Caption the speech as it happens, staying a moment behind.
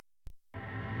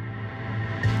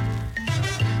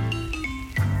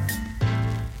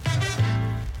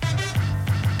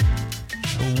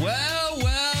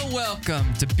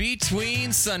to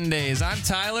Between Sundays. I'm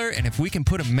Tyler, and if we can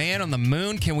put a man on the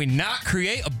moon, can we not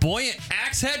create a buoyant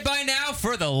axe head by now?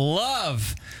 For the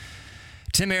love.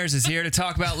 Tim Ayers is here to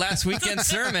talk about last weekend's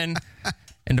sermon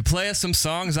and to play us some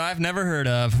songs I've never heard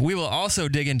of. We will also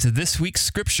dig into this week's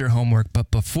scripture homework, but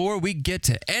before we get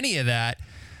to any of that,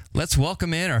 let's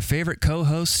welcome in our favorite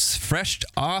co-hosts, fresh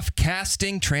off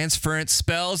casting transference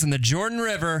spells in the Jordan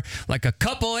River like a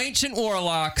couple ancient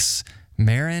warlocks,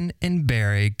 Marin and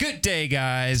Barry. Good day,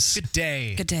 guys. Good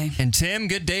day. Good day. And Tim,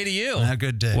 good day to you.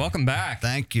 Good day. Welcome back.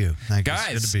 Thank you.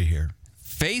 Guys, it's good to be here.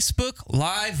 Facebook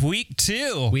Live Week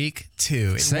 2. Week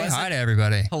 2. Say hi to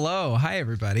everybody. Hello. Hi,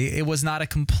 everybody. It was not a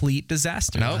complete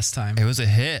disaster last time. It was a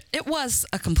hit. It was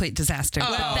a complete disaster.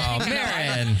 Oh,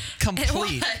 Marin.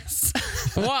 Complete. It was.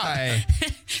 Why?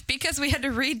 Because we had to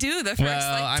redo the first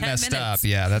Well, I 10 messed minutes. up.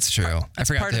 Yeah, that's true. I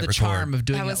forgot Part to of hit the record. charm of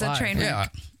doing That it was a live. train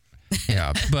wreck.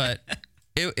 Yeah, but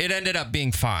it ended up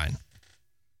being fine.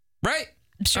 Right?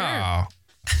 Sure. Oh.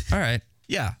 All right.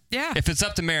 Yeah. Yeah. If it's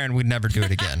up to Marin, we'd never do it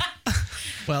again.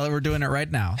 Well, we're doing it right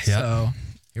now. Yep. So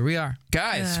here we are.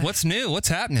 Guys, what's new? What's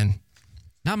happening?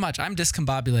 Not much. I'm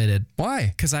discombobulated Why?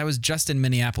 because I was just in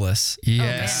Minneapolis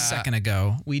Yeah. a second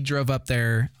ago. We drove up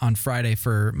there on Friday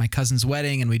for my cousin's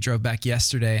wedding, and we drove back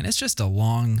yesterday. And it's just a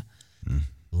long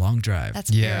drive. That's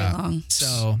Yeah. very long.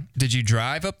 So, Did you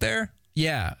drive up there?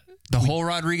 yeah. The whole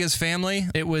Rodriguez family?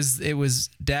 It was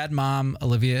Dad, Mom,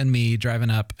 Olivia, and me driving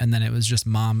up, and then it was just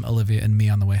Mom, Olivia, and me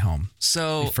on the way home.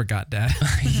 So We forgot Dad.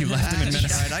 you left him in That's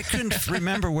Minnesota. right. I couldn't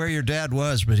remember where your dad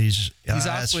was, but he's He's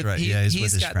that's off with right. he's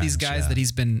with his got these friends, guys yeah. that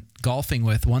he's been golfing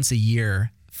with once a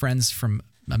year, friends from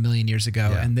a million years ago,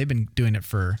 Yeah. and they've been doing it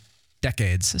for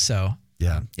decades. So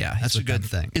Yeah, yeah, he's that's a with good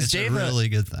them. thing. Is It's Dave a really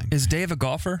good thing. Is Dave a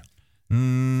golfer?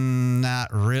 Not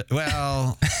really.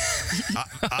 Well,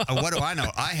 what do I know?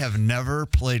 I have never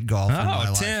played golf in my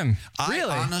life. Tim.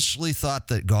 Really? I honestly thought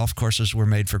that golf courses were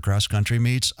made for cross-country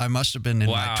meets. I must have been in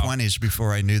Wow. my 20s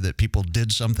before I knew that people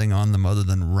did something on them other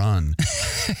than run.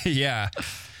 Yeah.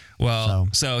 Well,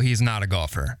 so he's not a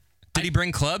golfer. Did he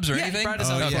bring clubs or Yeah, anything? he brought his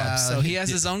Oh, own yeah. clubs. So he has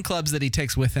his own clubs that he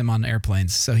takes with him on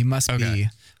airplanes. So he must be.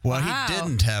 Well, Wow. he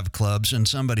didn't have clubs, and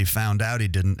somebody found out he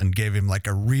didn't and gave him like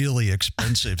a really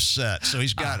expensive set. So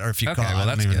he's got, or if you Okay, call it, well, I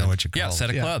don't that's even good. know what you call Yeah, it. set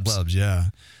of clubs. Clubs, yeah.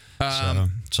 So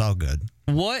it's all good.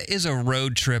 What is a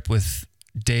road trip with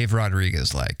Dave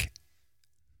Rodriguez like?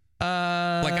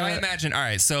 Like I imagine, all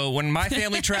right, so when my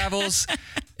family travels,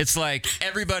 it's like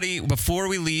everybody before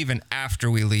we leave and after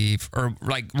we leave, or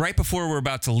like right before we're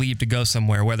about to leave to go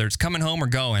somewhere, whether it's coming home or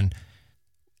going,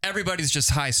 everybody's just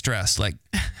high stress, like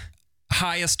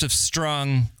highest of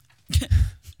strung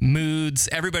moods.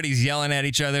 Everybody's yelling at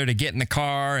each other to get in the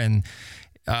car and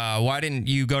why didn't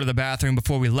you go to the bathroom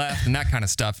before we left and that kind of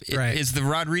stuff. Right.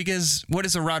 What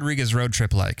is a Rodriguez road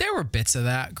trip like? There were bits of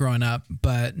that growing up,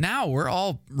 but now we're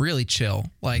all really chill.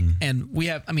 Like, and we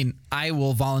have, I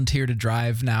will volunteer to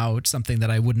drive now. It's something that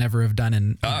I would never have done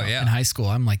in high school.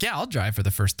 I'm like, yeah, I'll drive for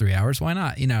the first 3 hours. Why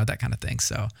not? That kind of thing.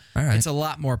 So right. It's a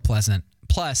lot more pleasant.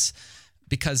 Plus,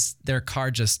 because their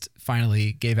car just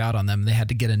finally gave out on them, they had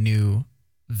to get a new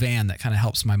van that kind of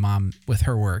helps my mom with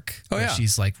her work. Oh, where yeah.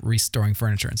 She's like restoring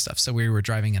furniture and stuff. So we were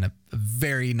driving in a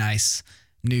very nice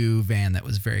new van that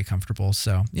was very comfortable.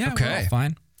 So yeah, we're all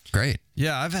fine. Great.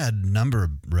 Yeah, I've had a number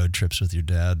of road trips with your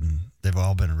dad, and they've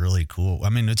all been really cool. I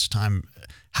mean, it's time.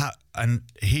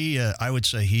 I would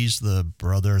say he's the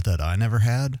brother that I never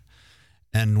had.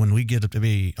 And when we get to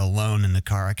be alone in the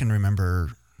car, I can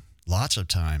remember lots of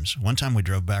times. One time we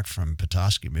drove back from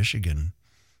Petoskey, Michigan.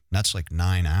 That's like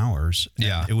 9 hours. And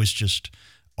Yeah. it was just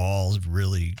all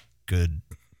really good.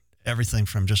 Everything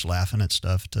from just laughing at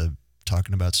stuff to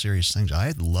talking about serious things.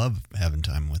 I love having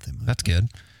time with him. That's good.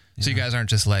 So you guys aren't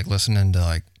just like listening to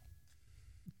like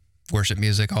worship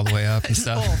music all the way up and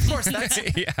stuff. Oh, of course. That's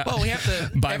Yeah. well, we have to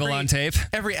Bible on tape.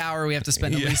 Every hour we have to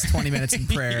spend at least 20 minutes in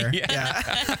prayer. Yeah.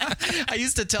 I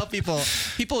used to tell people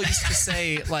used to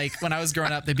say, like, when I was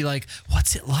growing up, they'd be like,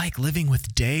 what's it like living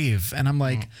with Dave? And I'm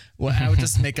like, well, I would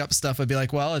just make up stuff. I'd be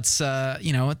like, well, it's,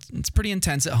 it's pretty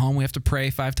intense at home. We have to pray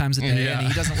 5 times a day, Yeah. and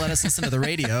he doesn't let us listen to the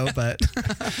radio, but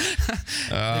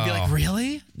they'd be like,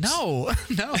 really? No,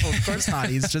 of course not.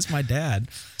 He's just my dad.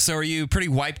 So are you pretty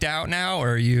wiped out now,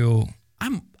 or are you?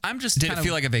 I'm just Did kind it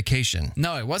feel like a vacation?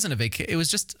 No, it wasn't a vacation. It was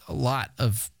just a lot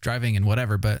of driving and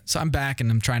whatever. But so I'm back and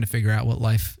I'm trying to figure out what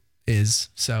life is.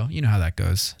 So you know how that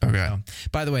goes. Okay. So,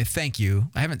 by the way, thank you.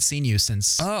 I haven't seen you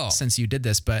since you did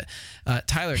this, but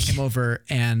Tyler came over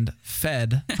and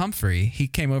fed Humphrey. He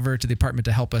came over to the apartment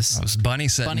to help us. I was bunny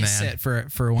sitting, bunny man. sit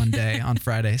for one day on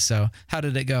Friday. So how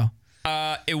did it go?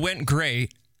 It went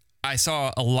great. I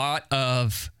saw a lot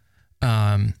of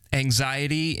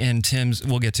anxiety in Tim's,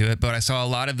 we'll get to it, but I saw a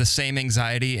lot of the same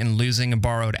anxiety in losing a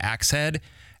borrowed axe head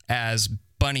as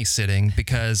bunny sitting,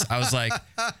 because I was like,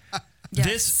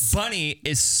 this bunny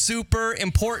is super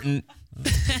important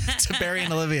to Barry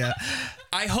and Olivia.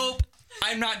 I hope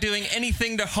I'm not doing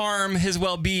anything to harm his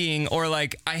well-being, or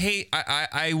like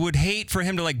I would hate for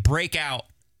him to like break out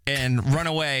and run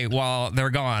away while they're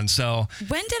gone. So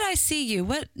when did I see you?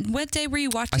 What day were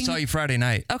you watching? I saw you Friday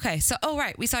night. Okay, so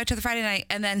right, we saw each other Friday night,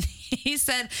 and then he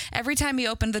said every time he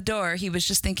opened the door, he was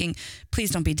just thinking, "Please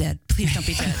don't be dead. Please don't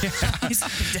be dead." Please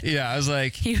don't be dead. Yeah, I was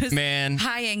like, he was man,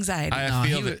 high anxiety.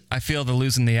 I feel the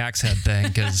losing the axe head thing,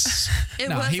 because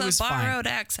he was borrowed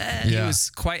axe head. He was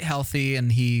quite healthy,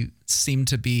 and he seemed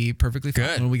to be perfectly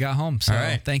fine when we got home. So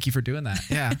thank you for doing that.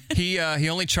 Yeah, he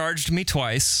only charged me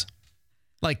twice.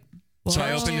 Like, so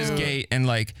I opened his gate and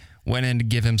like went in to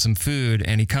give him some food,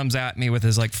 and he comes at me with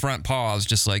his like front paws,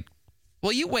 just like.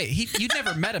 Well, you'd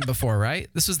never met him before, right?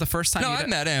 This was the first time. No, I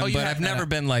met him, but I've never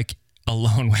been like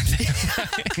alone with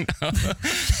him. Well,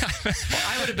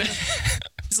 I would have been.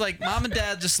 He's like, Mom and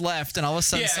Dad just left, and all of a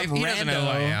sudden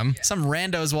some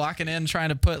rando's walking in trying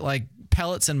to put like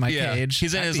pellets in my cage.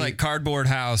 He's in his like cardboard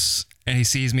house, and he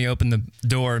sees me open the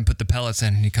door and put the pellets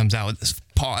in, and he comes out with his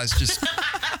paws just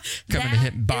coming to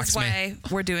hit box me. That's why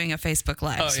we're doing a Facebook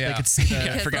Live. Oh yeah, they could see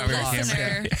because the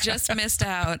listener just missed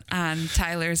out on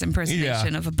Tyler's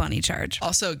impersonation of a bunny charge.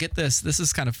 Also, get this. This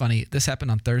is kind of funny. This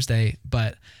happened on Thursday,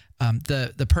 but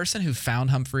the person who found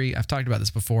Humphrey, I've talked about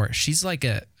this before. She's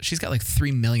got like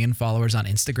 3 million followers on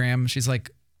Instagram. She's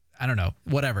like, I don't know,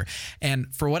 whatever.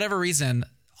 And for whatever reason,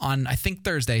 on I think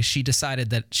Thursday, she decided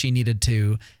that she needed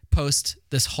to post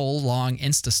this whole long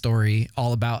Insta story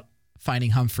all about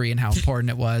finding Humphrey and how important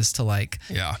it was to like,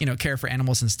 care for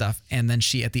animals and stuff. And then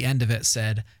she, at the end of it,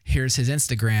 said, "Here's his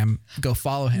Instagram. Go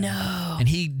follow him." No. And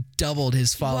he doubled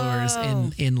his followers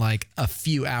in like a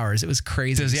few hours. It was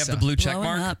crazy. Does he have the blue check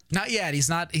mark? Not yet. He's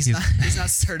not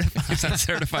certified. He's not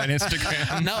certified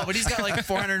Instagram. No, but he's got like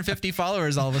 450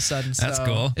 followers all of a sudden. So that's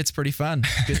cool. It's pretty fun.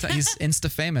 Good time. He's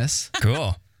Insta famous.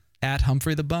 Cool. At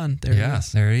Humphrey the Bun. There he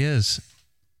is. There he is.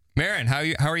 Marin, how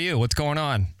are you? What's going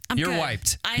on? You're good.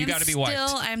 wiped. You got to be wiped.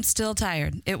 I'm still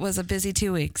tired. It was a busy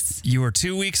 2 weeks. You were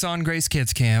 2 weeks on Grace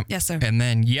Kids Camp. Yes, sir. And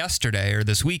then yesterday or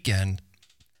this weekend,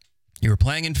 you were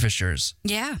playing in Fishers.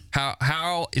 Yeah.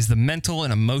 How is the mental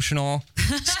and emotional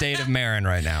state of Marin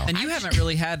right now? And you haven't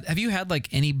really have you had like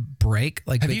any break?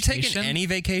 Like, have vacation? you taken any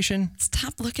vacation?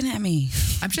 Stop looking at me.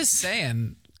 I'm just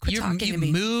saying. You've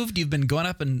moved. You've been going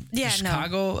up in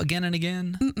Chicago again and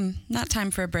again. Not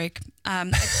time for a break.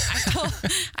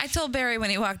 I told Barry when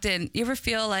he walked in, you ever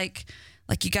feel like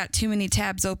you got too many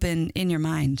tabs open in your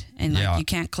mind and like you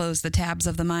can't close the tabs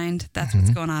of the mind? That's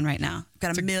what's going on right now. I've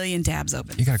got a million tabs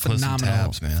open. You got to close some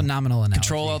tabs, man. Phenomenal analogy.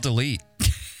 Control-Alt-Delete.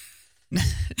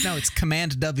 No, it's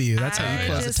Command W. That's how you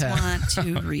close a tab. I just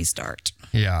want to restart.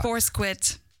 Yeah. Force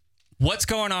quit. What's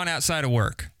going on outside of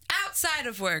work? Outside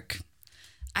of work.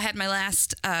 I had my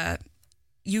last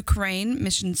Ukraine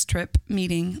missions trip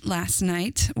meeting last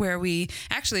night where it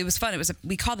was fun.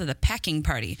 We called it a packing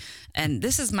party. And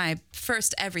this is my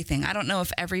first everything. I don't know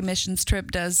if every missions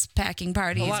trip does packing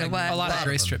parties or what. A lot of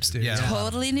Grace trips do. Yeah.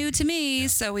 Totally new to me. Yeah.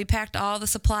 So we packed all the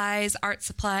supplies, art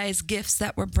supplies, gifts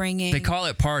that we're bringing. They call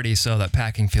it party so that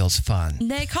packing feels fun.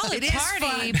 They call it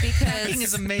party because packing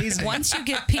is amazing. Once you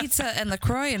get pizza and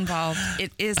LaCroix involved,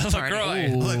 it is a party.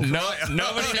 Nobody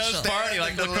knows party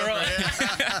like LaCroix.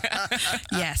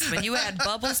 Yes, when you add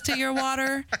bubbles to your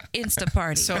water, insta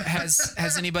party. So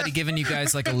has anybody given you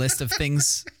guys like a list of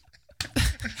things?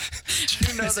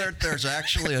 Do you know there's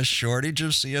actually a shortage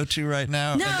of CO2 right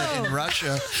now? No. And that in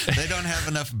Russia, they don't have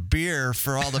enough beer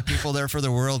for all the people there for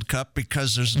the World Cup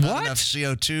because there's not enough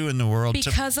CO2 in the world.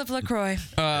 Because of LaCroix.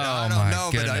 I don't know,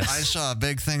 but I saw a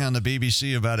big thing on the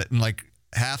BBC about it, and like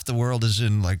half the world is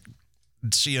in like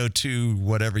CO2,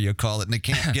 whatever you call it, and they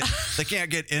can't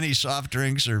get any soft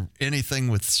drinks or anything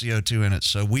with CO2 in it.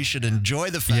 So we should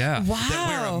enjoy the fact that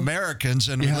we're Americans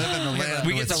and we live in a land.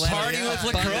 We get to party with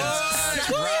LaCroix.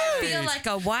 I feel like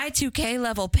a Y2K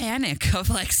level panic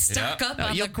of like stock up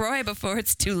on LaCroix before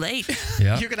it's too late.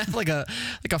 Yeah. You're gonna have like a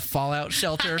fallout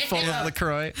shelter full of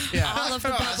LaCroix. Yeah. All of the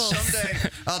bubbles. Someday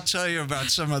I'll tell you about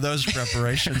some of those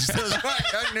preparations.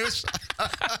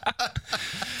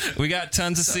 We got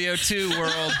tons of CO2,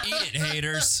 world. Eat it,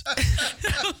 haters.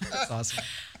 That's awesome.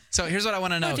 So here's what I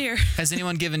want to know. Oh, dear. Has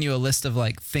anyone given you a list of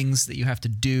like things that you have to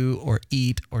do or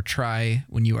eat or try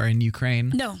when you are in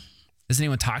Ukraine? No. Has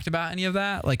anyone talked about any of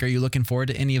that? Like, are you looking forward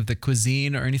to any of the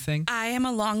cuisine or anything? I am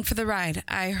along for the ride.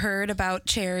 I heard about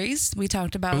cherries. We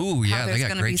talked about how they there's got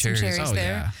going to great be some cherries Oh,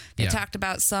 there. yeah. They Yeah. talked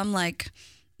about some like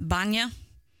Banya.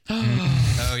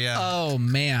 Oh yeah. Oh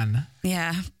man.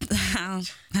 Yeah. I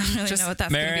don't really know what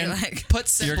that's going to be Marion, like. Put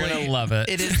simply, You're going to love it.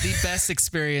 It is the best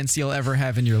experience you'll ever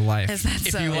have in your life. Is that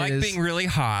If so? you like is. being really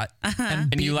hot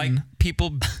and and you like beaten.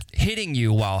 people hitting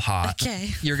you while hot,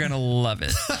 Okay. you're going to love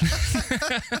it.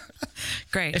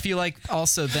 Great. If you like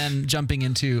also then jumping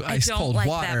into I ice don't cold like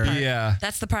water, that part. Yeah.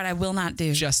 That's the part I will not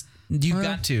do. just you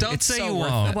got to. Don't It's say so you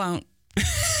worth I won't. it. won't.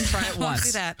 Try it won't once.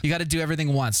 do that. You got to do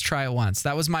everything once. Try it once.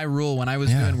 That was my rule when I was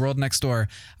Yeah. doing World Next Door.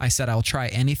 I said I'll try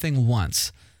anything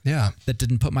once Yeah. that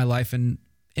didn't put my life in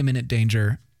imminent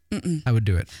danger. I would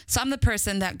do it. So I'm the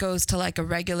person that goes to like a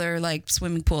regular like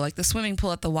swimming pool, like the swimming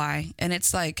pool at the Y, and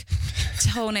it's like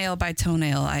toenail by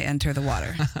toenail I enter the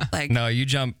water. Like No, you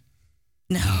jump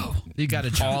no. You got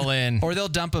to all in, or they'll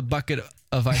dump a bucket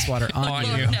of ice water on On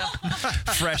you. you. No.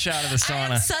 fresh out of the I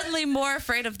am sauna. suddenly more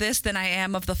afraid of this than I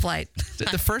am of the flight.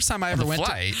 The first time I ever The went to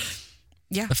flight.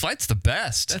 Yeah. The flight's the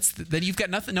best. then you've got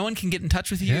nothing. No one can get in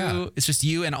touch with you. Yeah. It's just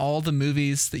you and all the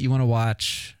movies that you want to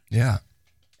watch. Yeah.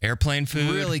 Airplane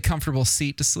food. Really comfortable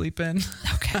seat to sleep in.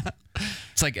 Okay.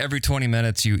 It's like every 20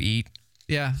 minutes you eat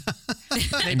Yeah.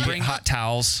 and you bring hot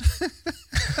towels.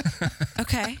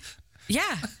 Okay.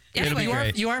 Yeah. It'll be Anyway,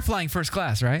 great. You are flying first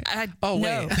class, right? no.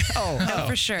 wait. Oh,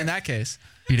 for sure. In that case,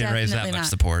 You didn't raise that Definitely much not.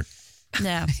 support.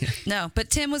 No, no. But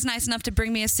Tim was nice enough to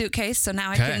bring me a suitcase, so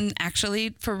now Okay. I can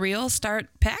actually, for real, start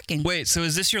packing. Wait, so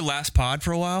is this your last pod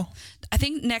for a while? I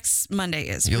think next Monday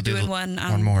is. You'll We're do doing one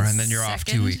on more, the and then you're off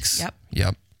 2 2nd. weeks.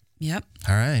 Yep. Yep.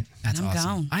 All right. that's I'm awesome.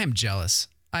 gone. I am jealous.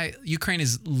 Ukraine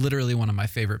is literally one of my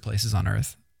favorite places on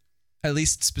earth. At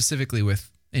least specifically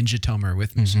in Zhytomyr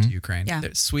with Mission to Ukraine. Yeah.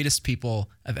 They're the sweetest people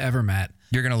I've ever met.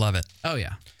 You're going to love it. Oh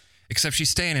yeah. Except she's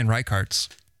staying in Reikarts.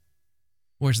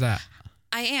 Where's that?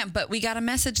 I am, but we got a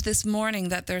message this morning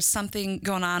that there's something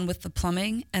going on with the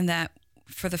plumbing and that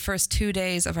for the first 2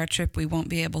 days of our trip, we won't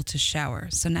be able to shower.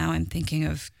 So now I'm thinking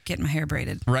of getting my hair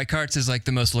braided. Reikarts is like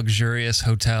the most luxurious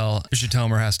hotel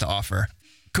Zhytomyr has to offer.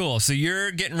 Cool. So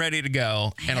you're getting ready to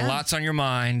go, and a am. lot's on your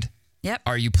mind. Yep.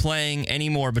 Are you playing any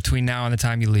more between now and the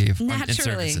time you leave in Naturally.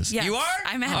 services? Yes. You are?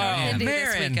 I'm at Oh, North Indy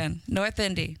this Marion. weekend. North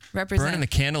Indy. Represent. Burning the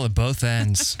candle at both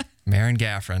ends. Marion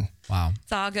Gaffron. Wow.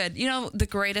 It's all good. You know, the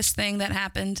greatest thing that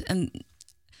happened, and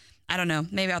I don't know,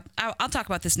 maybe I'll talk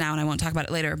about this now and I won't talk about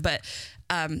it later, but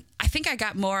I think I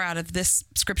got more out of this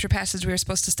scripture passage we were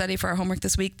supposed to study for our homework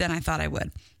this week than I thought I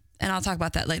would. And I'll talk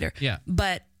about that later. Yeah.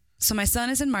 But so my son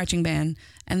is in marching band,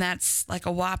 and that's like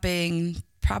a whopping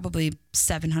probably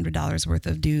 $700 worth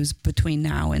of dues between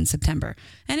now and September.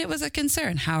 And it was a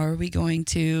concern. How are we going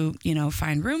to,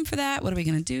 find room for that? What are we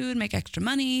going to do to make extra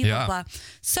money? Yeah. Blah, blah.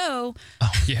 So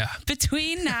Yeah.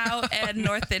 between now and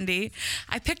North Indy,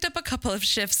 I picked up a couple of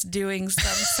shifts doing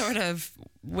some sort of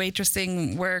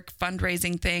waitressing work,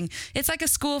 fundraising thing. It's like a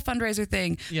school fundraiser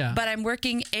thing. Yeah. But I'm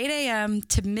working 8 a.m.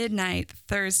 to midnight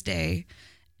Thursday,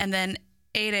 and then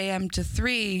 8 a.m. to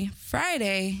 3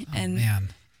 Friday, and Man.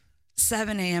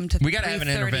 7 a.m. to We gotta have an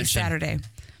 3:30 intervention. Saturday.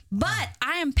 But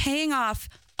I am paying off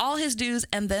all his dues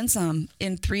and then some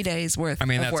in 3 days worth I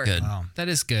mean, of that's work. good. Wow. That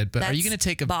is good. But are you That's going to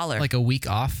take baller. like a week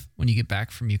off when you get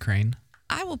back from Ukraine?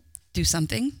 I will do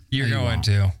something. You're No, you going won't.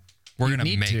 to. We're going to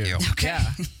need make to. you. Okay. Yeah.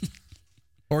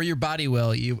 Or your body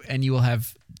will, you will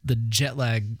have the jet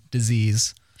lag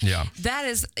disease. Yeah. That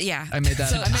is, yeah. I made that.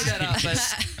 So I made that up.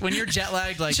 But when you're jet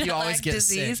lagged, like you always jet-lag get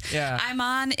disease. sick. Yeah. I'm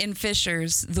on in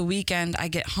Fishers the weekend I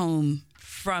get home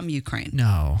from Ukraine.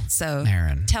 No. So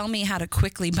Aaron. tell me how to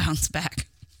quickly bounce back.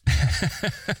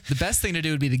 The best thing to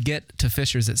do would be to get to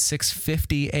Fishers at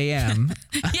 6:50 a.m.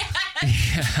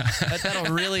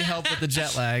 That'll really help with the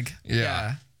jet lag.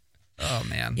 Yeah. Oh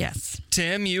man. Yes.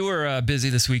 Tim, you were busy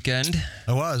this weekend.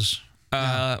 I was.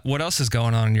 What else is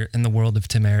going on in the world of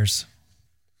Tim Ayers?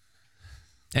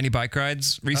 Any bike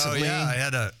rides recently? Oh yeah, I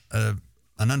had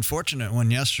an unfortunate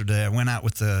one yesterday. I went out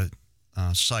with the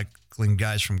cycling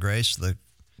guys from Grace, the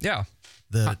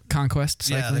Conquest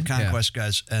cycling? the Conquest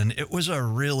guys, and it was a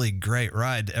really great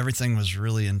ride. Everything was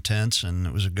really intense, and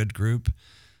it was a good group.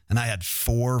 And I had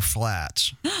 4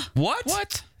 flats.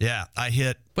 What? Yeah, I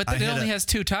hit. But I it hit only has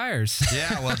 2 tires.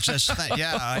 Yeah, well,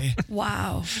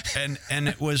 Wow. and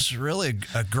it was really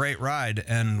a great ride,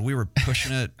 and we were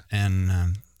pushing it, and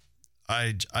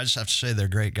I just have to say they're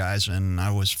great guys, and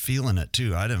I was feeling it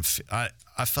too.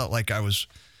 I felt like I was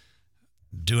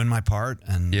doing my part,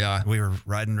 and Yeah. we were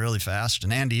riding really fast.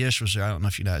 And Andy Ish was there. I don't know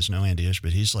if you guys know Andy Ish,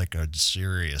 but he's like a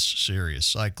serious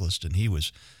cyclist, and he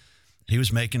was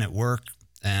making it work.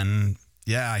 And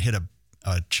yeah, I hit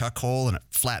a chuck hole and it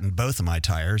flattened both of my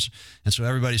tires, and so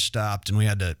everybody stopped, and we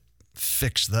had to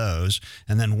fix those.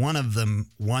 And then one of them,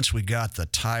 once we got the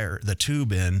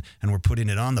tube in and we're putting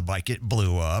it on the bike, it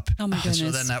blew up. Oh my goodness.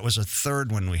 So then that was a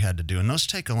third one we had to do. And those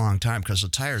take a long time because the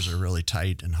tires are really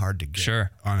tight and hard to get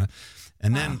on it.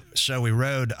 And then, so we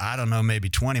rode, I don't know, maybe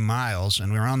 20 miles,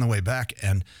 and we were on the way back,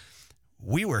 and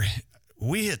we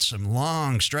hit some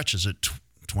long stretches at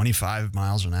 25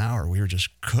 miles an hour. We were just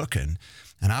cooking,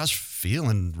 and I was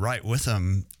feeling right with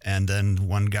them. And then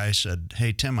one guy said,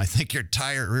 "Hey, Tim, I think your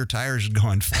rear tire is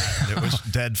going flat." And it was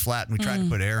dead flat, and we tried to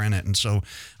put air in it. And so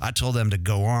I told them to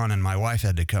go on, and my wife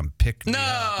had to come pick me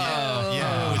up.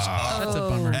 Yeah, it was awful. That's a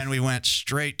bummer. And we went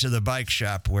straight to the bike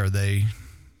shop where they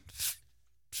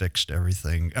fixed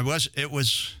everything. I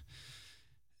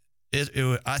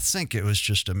think it was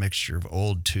just a mixture of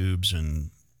old tubes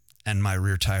and my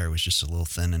rear tire was just a little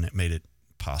thin, and it made it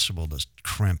possible to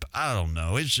crimp. I don't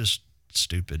know. It's just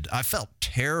stupid. I felt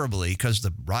terribly because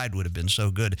the ride would have been so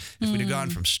good. If we'd have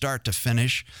gone from start to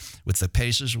finish with the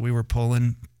paces we were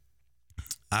pulling,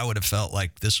 I would have felt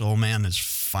like this old man has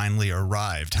finally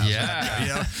arrived. How's that? You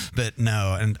know? But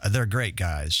no, and they're great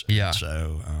guys. Yeah.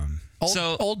 So,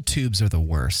 Old tubes are the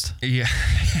worst. Yeah.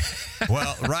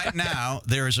 well, right now,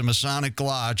 there is a Masonic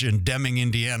Lodge in Deming,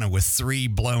 Indiana with 3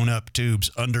 blown up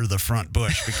tubes under the front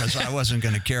bush because I wasn't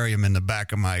going to carry them in the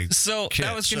back of my kit.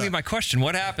 That was going to be my question.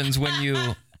 What happens when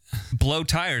you blow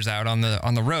tires out on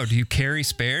the road? Do you carry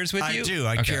spares with you?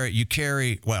 I do. You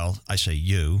carry, well, I say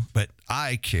you, but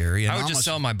I carry. And I would just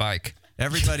sell my bike.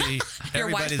 Everybody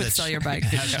would sell your bike.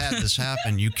 has had this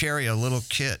happen. You carry a little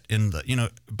kit in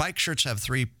the, bike shirts have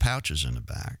 3 pouches in the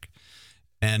back.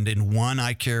 And in one,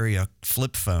 I carry a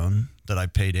flip phone that I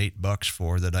paid $8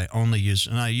 for that I only use.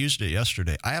 And I used it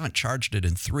yesterday. I haven't charged it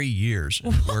in 3 years.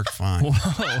 And it worked fine.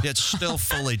 Whoa. It's still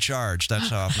fully charged. That's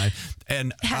how often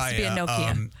it has to be a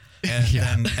Nokia.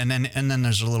 And then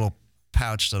there's a little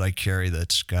pouch that I carry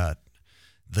that's got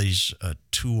these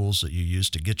tools that you use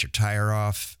to get your tire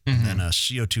off, and then a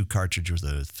CO2 cartridge with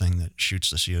a thing that shoots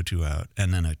the CO2 out,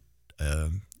 and then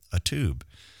a tube.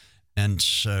 And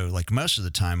so, like most of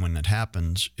the time when it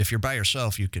happens, if you're by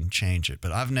yourself, you can change it.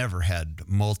 But I've never had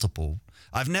both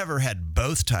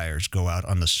tires go out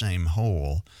on the same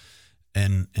hole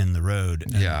in the road.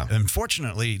 And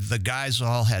unfortunately, the guys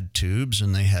all had tubes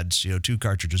and they had CO2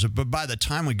 cartridges. But by the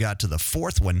time we got to the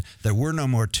 4th one, there were no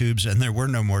more tubes and there were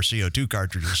no more CO2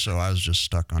 cartridges. So I was just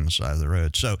stuck on the side of the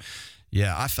road. So,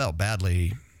 yeah, I felt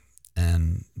badly.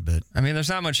 But I mean, there's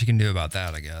not much you can do about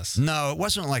that, I guess. No, it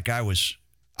wasn't like I was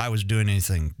doing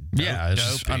anything. It's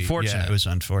just unfortunate. Yeah, it was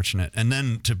unfortunate. And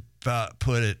then to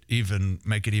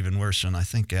make it even worse, and I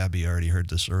think Abby already heard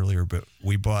this earlier, but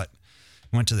we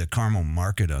went to the Carmel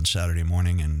Market on Saturday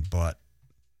morning and bought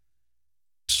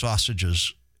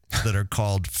sausages that are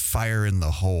called Fire in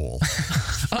the Hole.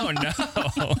 Oh, no.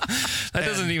 That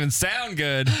doesn't even sound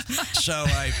good. So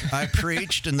I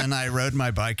preached, and then I rode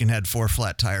my bike and had 4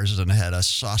 flat tires and had a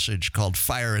sausage called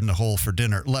Fire in the Hole for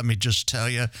dinner. Let me just tell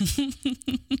you,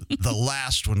 the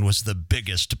last one was the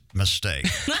biggest mistake.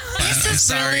 This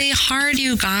is really hard,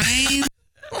 you guys.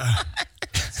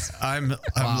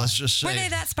 Let's just say. Were they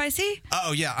that spicy?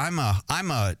 Oh yeah, I'm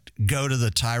a go to the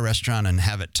Thai restaurant and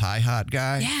have it Thai hot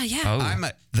guy. Yeah.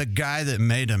 Oh. The guy that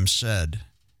made them said,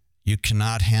 "You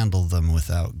cannot handle them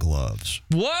without gloves."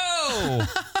 Whoa!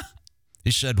 He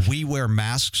said, "We wear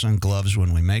masks and gloves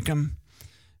when we make them,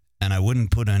 and I wouldn't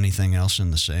put anything else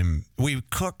in the same." We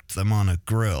cooked them on a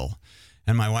grill,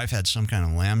 and my wife had some kind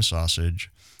of lamb sausage.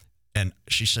 And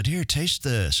she said, "Here, taste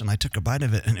this." And I took a bite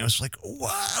of it, and it was like,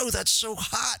 "Wow, that's so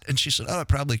hot." And she said, "Oh, it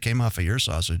probably came off of your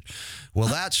sausage." Well,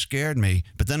 that scared me.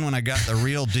 But then when I got the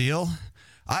real deal,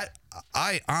 I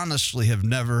honestly have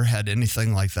never had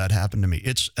anything like that happen to me.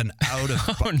 It's an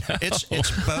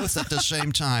it's both at the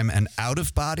same time an out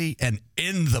of body and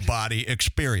in the body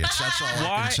experience. That's all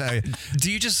I can say.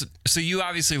 Do you so you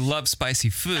obviously love spicy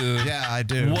food. Yeah, I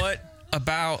do. What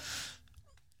about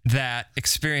that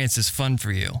experience is fun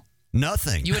for you?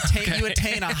 Nothing. You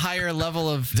attain a higher level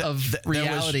of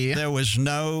reality. There was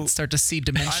no... Start to see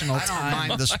dimensional time. I don't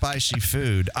mind the spicy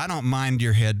food. I don't mind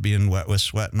your head being wet with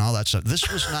sweat and all that stuff.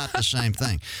 This was not the same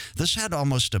thing. This had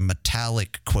almost a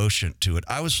metallic quotient to it.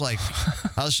 I was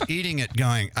eating it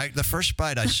going... the first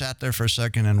bite, I sat there for a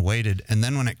second and waited. And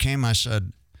then when it came, I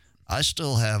said, I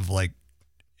still have like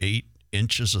 8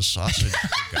 inches of sausage to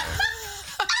go.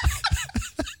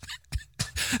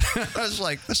 I was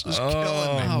like, this is killing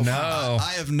me. Oh, no.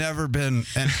 I have never been,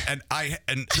 and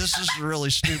this is really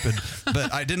stupid,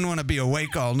 but I didn't want to be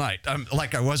awake all night.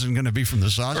 Like I wasn't going to be from the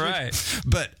sausage. Right.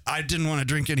 But I didn't want to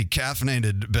drink any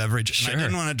caffeinated beverage. Sure. And I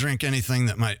didn't want to drink anything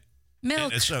that might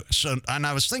Milk. And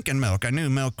I was thinking milk. I knew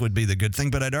milk would be the good thing,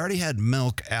 but I'd already had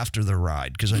milk after the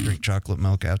ride because I drink chocolate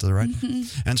milk after the ride.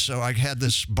 And so I had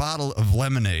this bottle of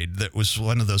lemonade that was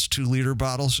one of those 2-liter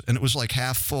bottles, and it was like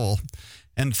half full.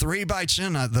 And 3 bites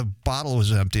in, the bottle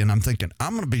was empty, and I'm thinking,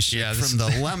 I'm going to be sick from the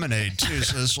lemonade, too.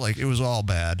 So it's like, it was all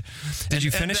bad. Did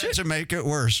you finish it? To make it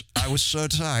worse, I was so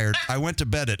tired. I went to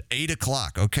bed at 8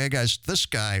 o'clock. Okay, guys, this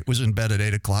guy was in bed at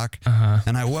 8 o'clock.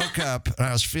 And I woke up, and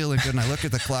I was feeling good, and I look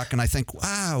at the clock, and I think,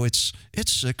 wow, it's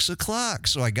 6 o'clock.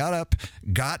 So I got up,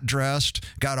 got dressed,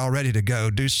 got all ready to go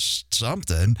do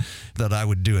something that I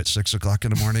would do at 6 o'clock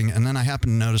in the morning. And then I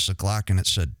happened to notice the clock, and it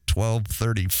said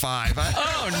 12:35.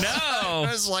 Oh, no.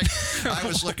 I was like, I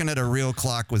was looking at a real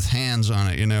clock with hands on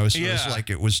it, so it was like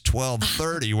it was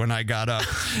 12:30 when I got up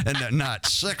and not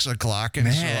 6 o'clock.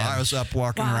 And so I was up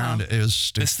walking around. It was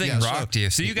stupid. This thing rocked you.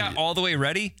 So you got all the way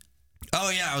ready? Oh,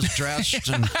 yeah, I was dressed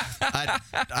and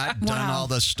I'd done all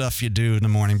the stuff you do in the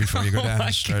morning before you go down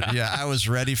and start. Yeah, I was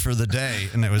ready for the day,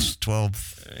 and it was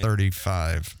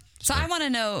 12:35. So I want to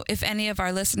know if any of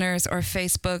our listeners or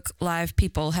Facebook Live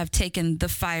people have taken the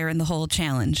Fire in the Hole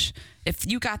challenge. If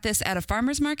you got this at a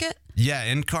farmer's market? Yeah,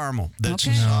 in Carmel. That's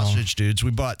sausage, dudes. We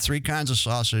bought 3 kinds of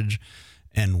sausage,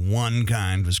 and one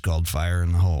kind was called Fire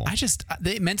in the Hole.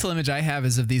 The mental image I have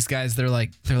is of these guys. They're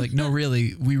like, no,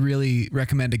 really, we really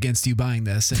recommend against you buying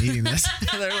this and eating this.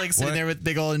 They're like sitting there with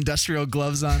big old industrial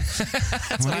gloves on.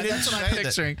 That's what I'm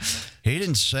picturing. He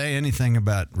didn't say anything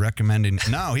about recommending.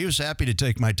 No, he was happy to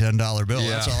take my $10 bill. Yeah.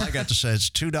 That's all I got to say. It's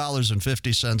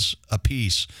 $2.50 a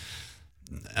piece.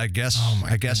 I guess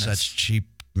that's cheap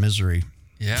misery.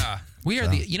 Yeah. We're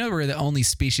the only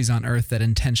species on Earth that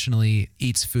intentionally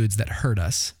eats foods that hurt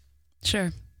us.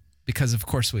 Sure. Because of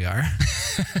course we are.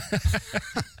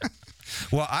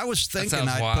 Well, I was thinking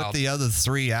I'd put the other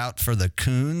 3 out for the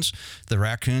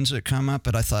raccoons that come up,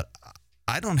 but I thought,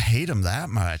 I don't hate them that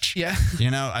much. Yeah.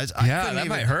 That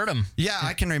might hurt them. Yeah,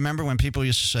 I can remember when people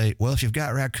used to say, well, if you've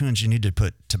got raccoons, you need to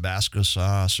put Tabasco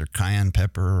sauce or cayenne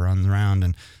pepper on the round.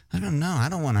 And I don't know. I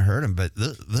don't want to hurt them, but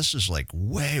this is like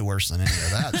way worse than any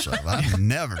of that stuff. I've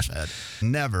never had.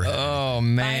 Oh,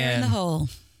 man. Fire in the Hole.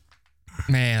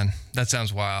 Man, that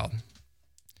sounds wild.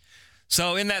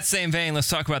 So in that same vein, let's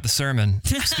talk about the sermon.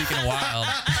 Speaking of wild.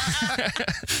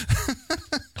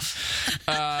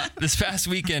 This past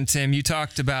weekend, Tim, you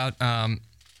talked about,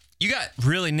 you got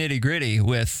really nitty gritty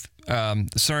with the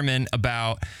sermon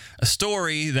about a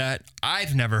story that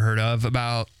I've never heard of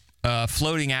about a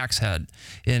floating axe head.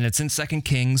 And it's in 2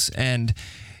 Kings. And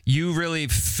you really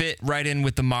fit right in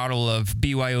with the model of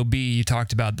BYOB. You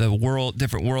talked about the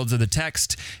different worlds of the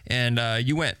text. And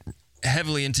you went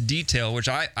heavily into detail, which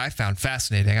I found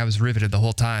fascinating. I was riveted the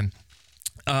whole time.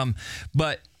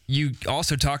 But you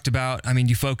also talked about,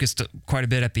 you focused quite a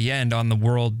bit at the end on the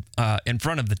world in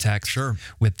front of the text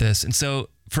with this. And so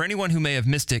for anyone who may have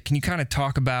missed it, can you kind of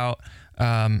talk about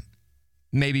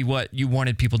maybe what you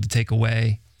wanted people to take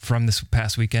away from this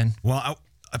past weekend? Well,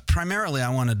 primarily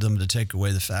I wanted them to take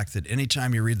away the fact that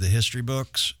anytime you read the history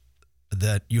books,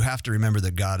 that you have to remember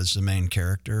that God is the main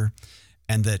character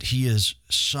and that he is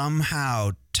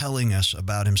somehow telling us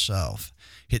about himself.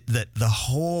 That the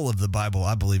whole of the Bible,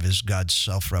 I believe, is God's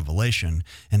self-revelation,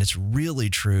 and it's really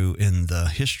true in the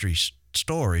history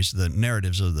stories, the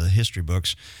narratives of the history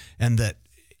books, and that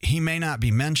he may not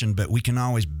be mentioned, but we can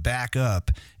always back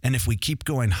up, and if we keep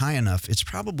going high enough, it's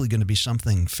probably going to be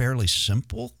something fairly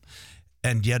simple,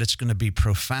 and yet it's going to be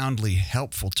profoundly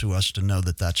helpful to us to know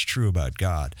that that's true about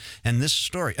God. And this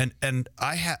story, and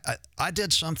I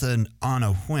did something on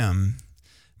a whim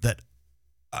that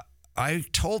I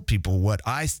told people what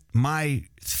my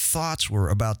thoughts were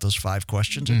about those 5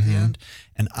 questions at the end.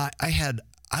 And I had,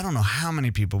 I don't know how many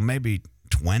people, maybe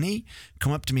 20,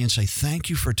 come up to me and say, thank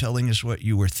you for telling us what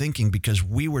you were thinking, because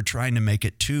we were trying to make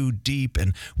it too deep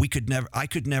and I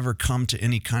could never come to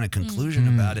any kind of conclusion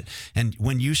about it. And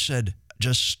when you said,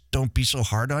 just don't be so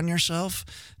hard on yourself,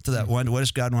 to that one, what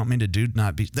does God want me to do?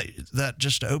 Not be, that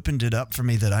just opened it up for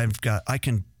me that I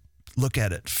can look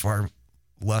at it far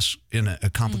less in a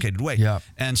complicated way. Yeah.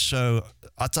 And so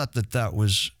I thought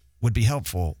that would be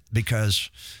helpful,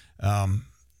 because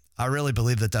I really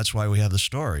believe that that's why we have the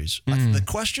stories. The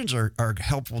questions are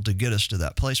helpful to get us to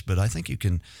that place, but I think you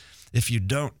can, if you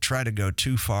don't try to go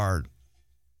too far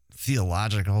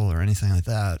theological or anything like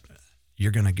that,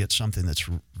 you're going to get something that's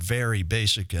very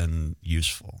basic and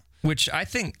useful. Which I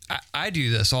think, I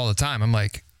do this all the time. I'm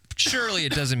like, surely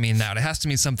it doesn't mean that. It has to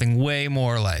mean something way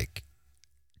more like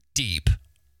deep.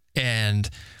 And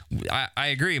I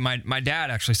agree. My dad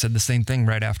actually said the same thing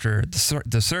right after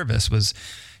the service.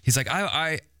 He's like,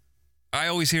 I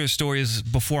always hear stories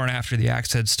before and after the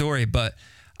axe head story, but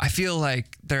I feel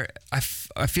like I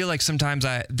feel like sometimes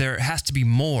there has to be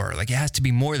more. Like it has to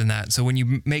be more than that. So when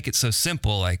you make it so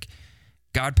simple, like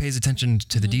God pays attention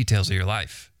to the details of your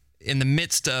life. In the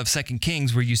midst of 2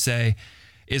 Kings, where you say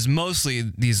is mostly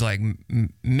these like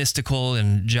mystical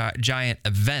and giant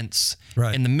events,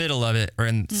 right. In the middle of it, or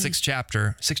in sixth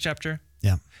chapter.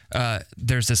 Yeah.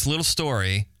 There's this little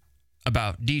story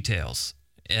about details,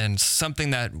 and something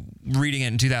that reading it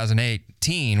in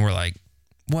 2018, we're like,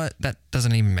 what? That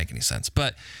doesn't even make any sense.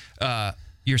 But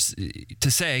you're to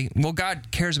say, well, God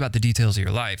cares about the details of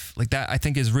your life. Like that, I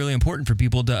think is really important for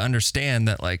people to understand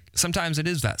that, like, sometimes it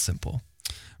is that simple.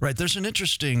 Right. There's an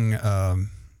interesting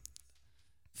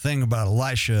thing about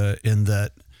Elisha in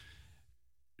that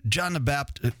John the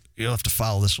Baptist, you'll have to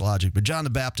follow this logic, but John the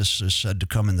Baptist is said to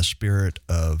come in the spirit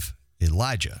of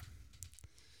Elijah.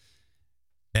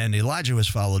 And Elijah was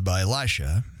followed by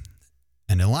Elisha.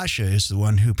 And Elisha is the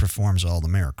one who performs all the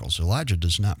miracles. Elijah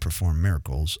does not perform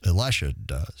miracles. Elisha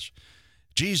does.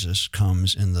 Jesus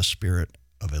comes in the spirit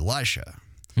of Elisha.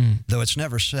 Though it's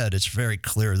never said, it's very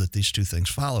clear that these two things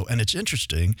follow. And it's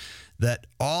interesting that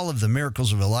all of the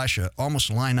miracles of Elisha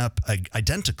almost line up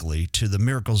identically to the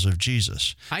miracles of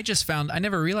Jesus. I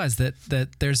never realized that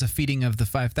there's a feeding of the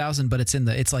 5,000, but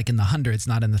it's like in the hundreds,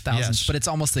 not in the thousands. Yes. But it's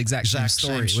almost the exact same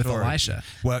story with Elisha.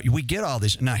 Well, we get all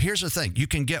these. Now, here's the thing. You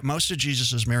can get most of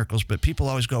Jesus's miracles, but people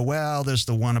always go, well, there's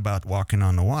the one about walking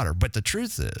on the water. But the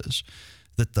truth is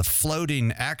that the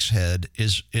floating axe head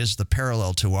is the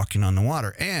parallel to walking on the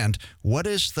water. And what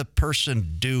is the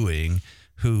person doing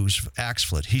who's axe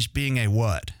foot? He's being a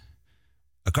what?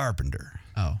 A carpenter.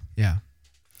 Oh, yeah.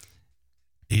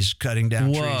 He's cutting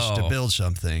down trees to build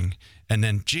something. And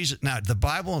then Jesus, the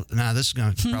Bible, this is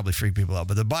going to probably freak people out,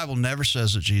 but the Bible never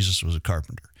says that Jesus was a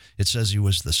carpenter. It says he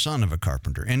was the son of a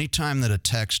carpenter. Anytime that a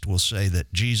text will say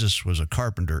that Jesus was a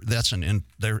carpenter,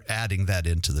 they're adding that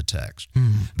into the text.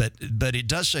 But it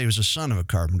does say he was a son of a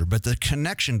carpenter. But the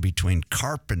connection between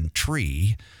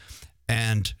carpentry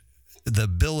and the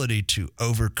ability to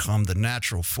overcome the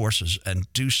natural forces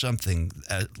and do something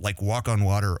like walk on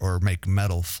water or make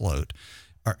metal float,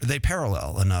 they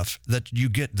parallel enough that you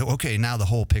get, now the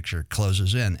whole picture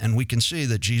closes in. And we can see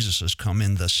that Jesus has come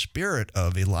in the spirit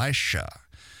of Elisha.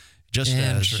 Just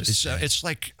as it's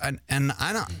like, and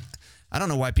I don't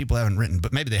know why people haven't written,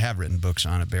 but maybe they have written books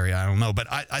on it, Barry. I don't know. But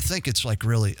I think it's like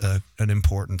really an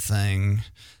important thing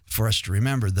for us to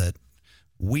remember that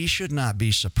we should not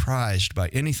be surprised by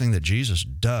anything that Jesus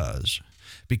does,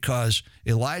 because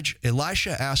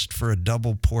Elisha asked for a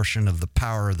double portion of the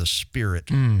power of the Spirit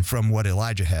from what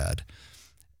Elijah had.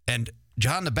 And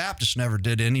John the Baptist never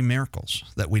did any miracles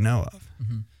that we know of,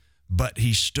 but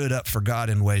he stood up for God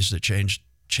in ways that changed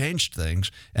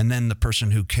things. And then the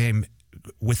person who came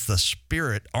with the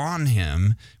Spirit on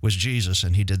him was Jesus,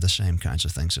 and he did the same kinds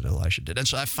of things that Elisha did. And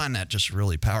so I find that just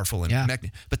really powerful and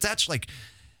connecting. But that's like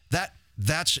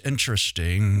that's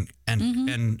interesting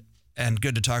and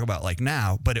good to talk about like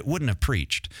now, but it wouldn't have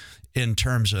preached in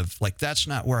terms of like, that's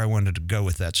not where I wanted to go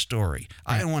with that story.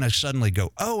 Right. I didn't want to suddenly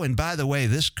go, oh, and by the way,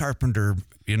 this carpenter,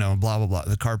 blah, blah, blah,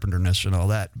 the carpenterness and all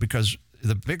that, because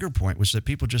the bigger point was that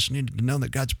people just needed to know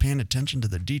that God's paying attention to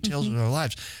the details of their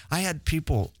lives. I had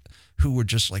people who were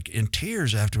just like in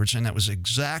tears afterwards, and that was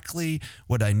exactly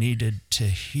what I needed to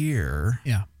hear.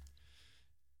 Yeah.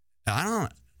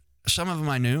 Some of them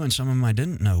I knew and some of them I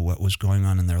didn't know what was going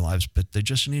on in their lives, but they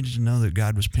just needed to know that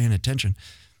God was paying attention.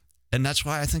 And that's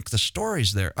why I think the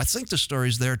story's there. I think the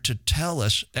story's there to tell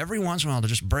us every once in a while, to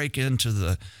just break into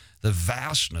the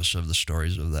vastness of the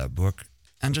stories of that book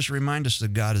and just remind us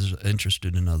that God is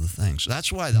interested in other things.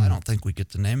 That's why I don't think we get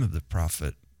the name of the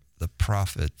prophet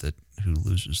that who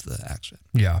loses the accent.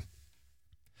 Yeah.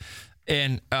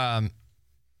 And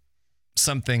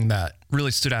something that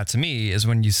really stood out to me is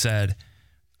when you said,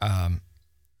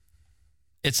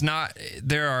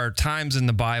 there are times in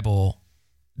the Bible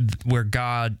where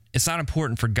it's not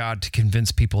important for God to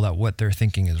convince people that what they're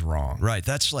thinking is wrong. Right.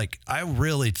 That's like, I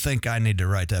really think I need to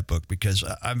write that book, because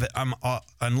I'm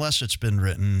unless it's been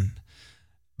written,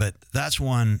 but that's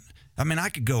one. I mean, I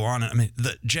could go on. I mean,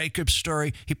 the Jacob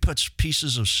story, he puts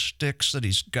pieces of sticks that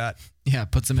he's got. Yeah.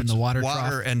 Puts them in the water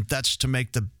trough. And that's to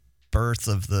make the birth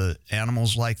of the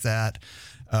animals like that.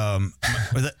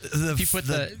 If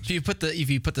you put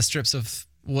the strips of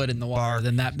wood in the water,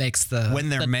 then that makes when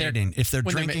they're mating. If they're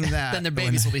drinking that, then their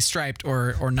babies will be striped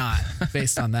or not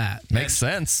based on that. Makes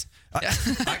sense.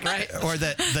 Right? Or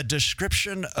that the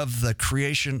description of the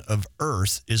creation of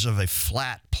Earth is of a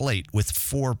flat plate with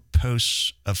 4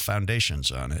 posts of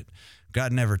foundations on it.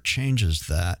 God never changes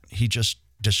that. He just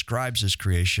describes his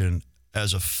creation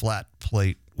as a flat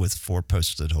plate with 4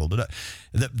 posts that hold it up.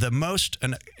 The most,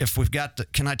 and if we've got,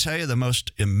 can I tell you the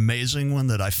most amazing one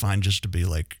that I find just to be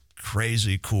like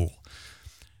crazy cool?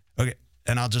 Okay,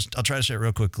 and I'll try to say it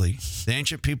real quickly. The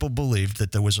ancient people believed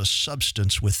that there was a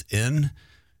substance within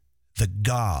the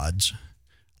gods,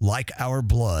 like our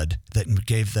blood, that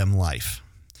gave them life.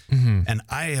 Mm-hmm. And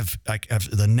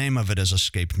the name of it has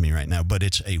escaped me right now, but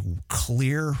it's a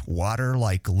clear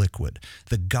water-like liquid.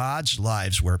 The gods'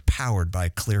 lives were powered by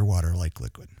clear water-like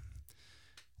liquid.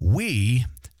 We,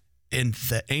 in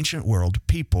the ancient world,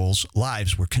 people's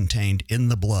lives were contained in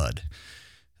the blood.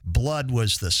 Blood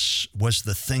was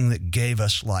the thing that gave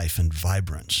us life and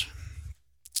vibrance.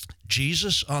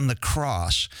 Jesus on the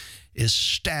cross is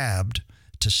stabbed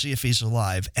to see if he's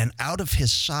alive, and out of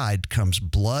his side comes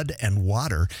blood and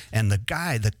water, and the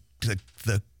guy,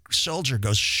 the soldier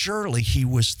goes, surely he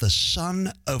was the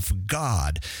Son of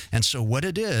God. And so what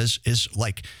it is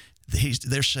like,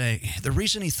 they're saying the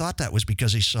reason he thought that was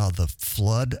because he saw the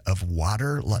flood of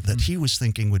water that he was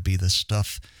thinking would be the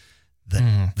stuff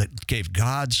that gave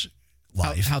God's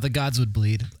life. How the gods would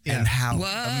bleed. And how a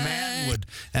man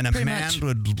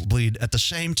would bleed at the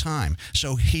same time.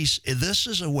 So this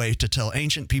is a way to tell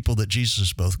ancient people that Jesus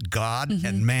is both God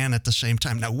and man at the same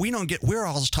time. Now we're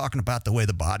always talking about the way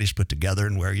the body's put together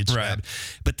and where you'd stab.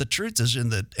 But the truth is, in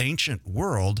the ancient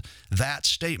world, that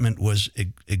statement was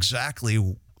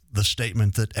exactly the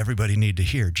statement that everybody needed to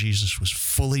hear. Jesus was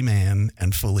fully man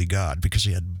and fully God because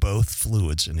he had both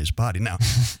fluids in his body. Now,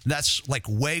 that's like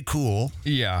way cool.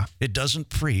 Yeah. It doesn't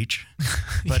preach,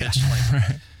 but it's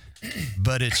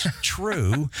but it's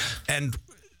true. And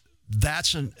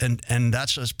that's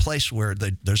that's a place where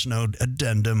there's no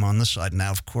addendum on the side.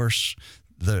 Now, of course,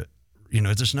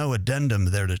 there's no addendum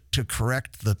there to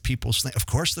correct the people's thing. Of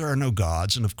course, there are no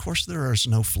gods, and of course, there is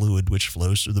no fluid which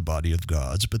flows through the body of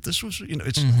gods. But this was,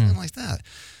 it's nothing like that.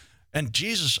 And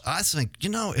Jesus, I think,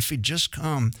 if he'd just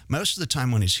come, most of the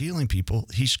time when he's healing people,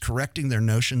 he's correcting their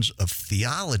notions of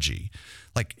theology.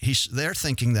 Like they're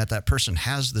thinking that person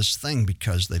has this thing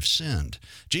because they've sinned.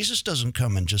 Jesus doesn't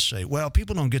come and just say, well,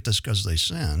 people don't get this because they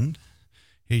sinned.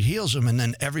 He heals them, and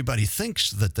then everybody thinks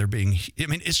that they're being. I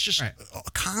mean, it's just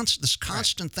this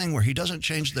constant thing where he doesn't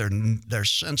change their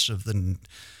sense of the.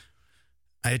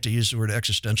 I hate to use the word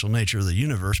existential nature of the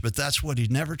universe, but that's what he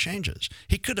never changes.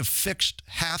 He could have fixed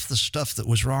half the stuff that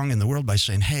was wrong in the world by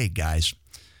saying, "Hey, guys,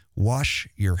 wash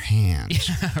your hands."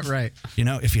 Yeah, right.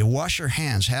 If you wash your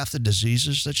hands, half the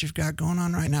diseases that you've got going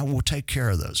on right now, we'll take care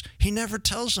of those. He never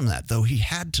tells them that, though he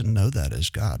had to know that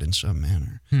as God in some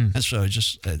manner. And so I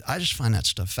just find that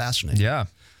stuff fascinating. Yeah.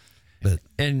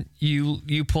 And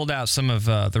you pulled out some of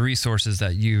the resources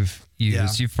that you've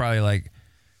used. Yeah. You've probably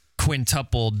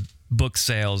quintupled book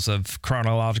sales of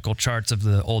chronological charts of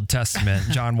the Old Testament.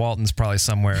 John Walton's probably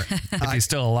somewhere, if he's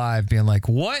still alive, being like,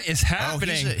 what is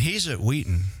happening? He's at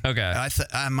Wheaton. Okay.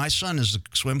 My son is the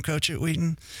swim coach at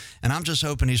Wheaton, and I'm just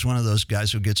hoping he's one of those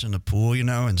guys who gets in the pool,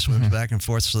 and swims back and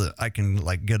forth so that I can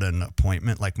get an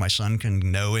appointment. Like my son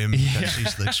can know him because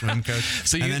he's the swim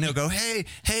coach. Then he'll go,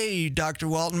 hey, Dr.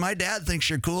 Walton, my dad thinks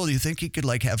you're cool. Do you think he could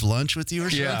have lunch with you or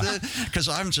something? Because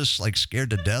I'm just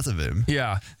scared to death of him.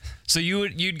 Yeah. So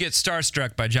you'd get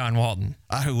starstruck by John Walton.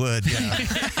 I would, yeah.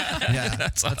 Yeah,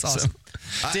 that's awesome.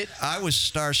 I was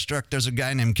starstruck. There's a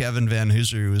guy named Kevin Van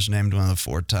Hooser who was named one of the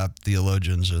 4 top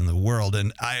theologians in the world,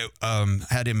 and I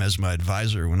had him as my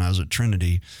advisor when I was at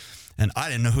Trinity. And I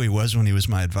didn't know who he was when he was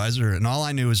my advisor. And all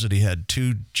I knew is that he had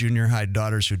 2 junior high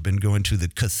daughters who'd been going to the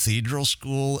cathedral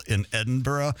school in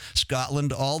Edinburgh,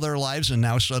 Scotland, all their lives. And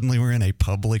now suddenly we're in a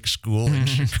public school in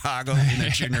Chicago in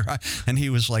a junior high. And he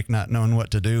was not knowing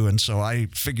what to do. And so I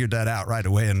figured that out right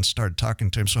away and started talking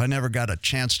to him. So I never got a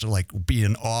chance to be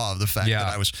in awe of the fact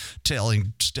that I was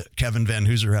telling Kevin Van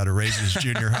Hooser how to raise his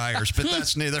junior hires. But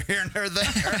that's neither here nor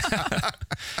there.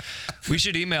 We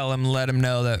should email him and let him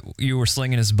know that you were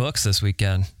slinging his books this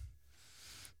weekend.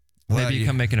 Well, maybe you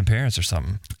come make an appearance or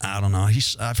something. I don't know.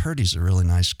 I've heard he's a really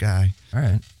nice guy. All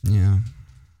right. Yeah.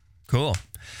 Cool.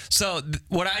 So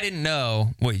what I didn't know,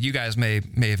 what you guys may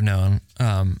have known,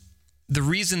 the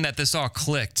reason that this all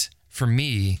clicked for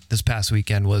me this past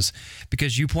weekend was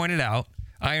because you pointed out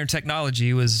iron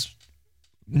technology was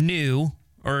new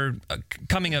or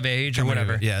coming of age or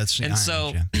whatever. Yeah, it's and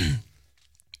so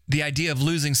the idea of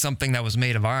losing something that was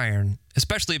made of iron,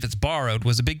 especially if it's borrowed,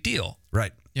 was a big deal.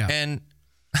 Right. Yeah. And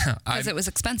because it was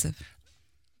expensive.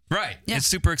 Right. Yeah. It's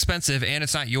super expensive and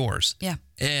it's not yours. Yeah.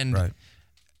 And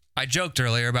I joked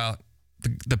earlier about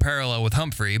the parallel with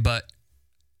Humphrey, but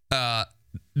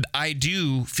I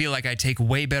do feel like I take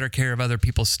way better care of other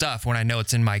people's stuff when I know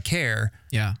it's in my care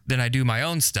than I do my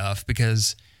own stuff,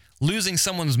 because losing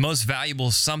someone's most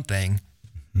valuable something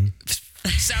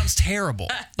sounds terrible.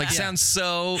 Like sounds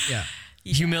so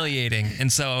humiliating.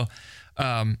 And so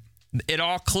it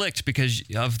all clicked because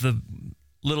of the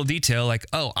little detail, like,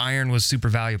 oh, iron was super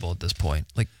valuable at this point.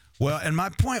 Like, well, and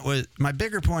my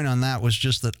bigger point on that was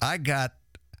just that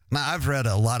now I've read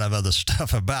a lot of other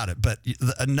stuff about it, but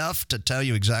enough to tell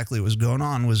you exactly what was going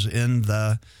on was in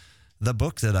the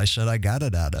book that I said I got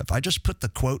it out of. I just put the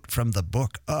quote from the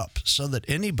book up so that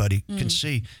anybody can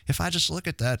see. If I just look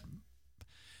at that,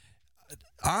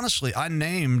 honestly, I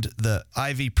named the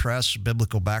Ivy Press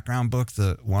Biblical Background book,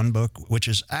 the one book, which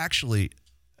is actually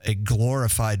a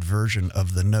glorified version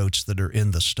of the notes that are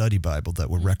in the study Bible that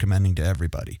we're recommending to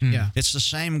everybody. Yeah. It's the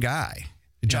same guy,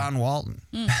 John Walton.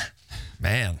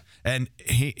 man. And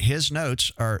his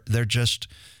notes they're just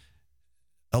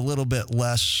a little bit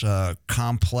less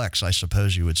complex, I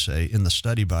suppose you would say, in the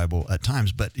study Bible at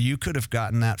times. But you could have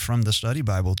gotten that from the study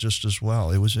Bible just as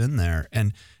well. It was in there.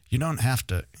 And you don't have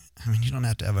to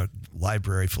have a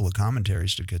library full of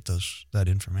commentaries to get that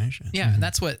information. Yeah, and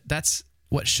that's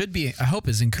what should be, I hope,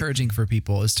 is encouraging for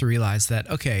people, is to realize that,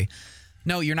 okay,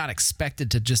 no, you're not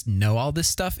expected to just know all this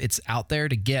stuff. It's out there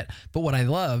to get. But what I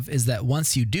love is that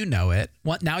once you do know it,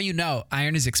 now you know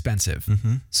iron is expensive.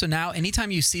 So now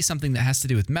anytime you see something that has to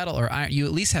do with metal or iron, you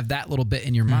at least have that little bit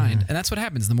in your mind. And that's what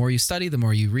happens. The more you study, the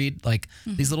more you read, like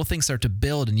these little things start to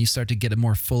build and you start to get a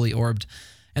more fully orbed.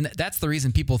 And that's the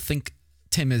reason people think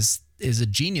Tim is a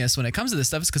genius when it comes to this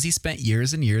stuff, is because he spent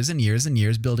years and years and years and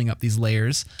years building up these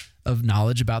layers of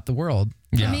knowledge about the world.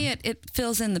 For me, it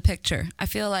fills in the picture. I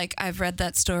feel like I've read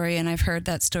that story and I've heard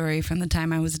that story from the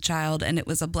time I was a child, and it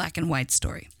was a black and white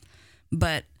story.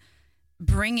 But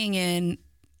bringing in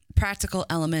practical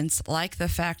elements like the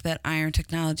fact that iron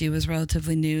technology was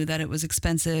relatively new, that it was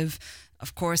expensive,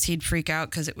 of course he'd freak out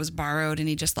because it was borrowed and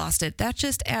he just lost it. That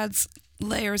just adds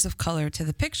layers of color to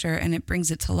the picture, and it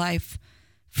brings it to life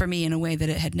for me in a way that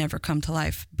it had never come to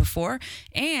life before.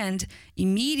 And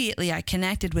immediately I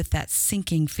connected with that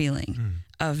sinking feeling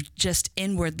of just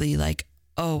inwardly like,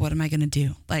 oh, what am I going to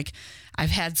do? Like, I've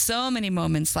had so many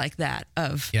moments like that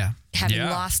of having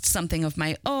lost something of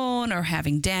my own or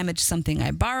having damaged something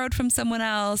I borrowed from someone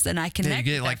else. And I connect.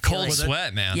 You get like cold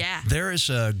sweat, man. Yeah. There is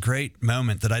a great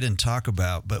moment that I didn't talk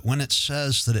about, but when it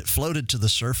says that it floated to the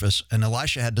surface and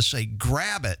Elisha had to say,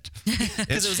 grab it.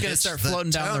 Because it was going to start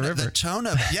floating down the river.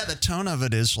 The tone of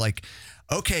it is like,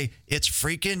 okay, it's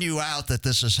freaking you out that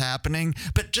this is happening,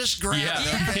 but just grab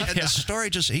it. Okay? And the story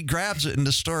he grabs it and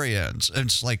the story ends. And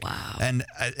it's like, wow. And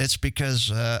it's because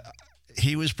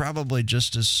he was probably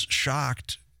just as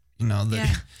shocked,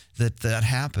 that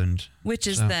happened. Which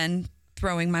is then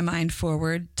throwing my mind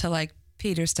forward to like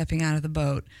Peter stepping out of the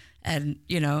boat and,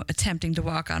 attempting to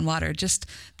walk on water, just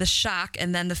the shock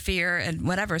and then the fear and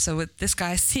whatever. So with this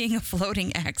guy seeing a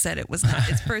floating axe, it was not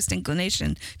his first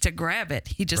inclination to grab it.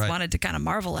 He just wanted to kind of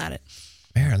marvel at it.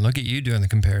 Aaron, look at you doing the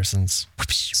comparisons.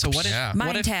 So what if...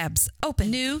 Mind tabs,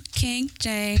 open. New King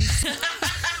James.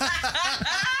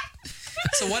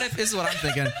 So what if, this is what I'm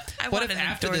thinking, what if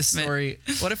after this story,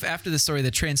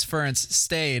 the transference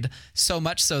stayed so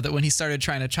much so that when he started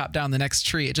trying to chop down the next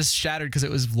tree, it just shattered because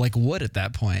it was like wood at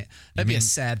that point? That'd be a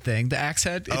sad thing. The axe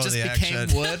head, it just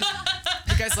became wood.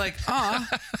 The guy's like,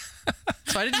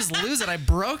 so I didn't just lose it, I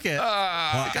broke it.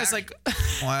 The guy's like...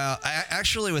 Well,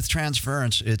 actually with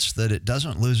transference, it's that it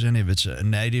doesn't lose any of its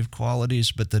native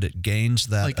qualities, but that it gains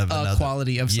that like of another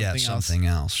quality of something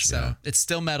else. So it's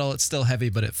still metal, it's still heavy,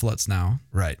 but it floats now.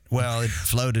 Right. Well, it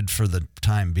floated for the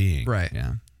time being. Right.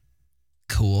 Yeah.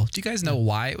 Cool. Do you guys know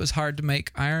why it was hard to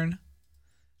make iron?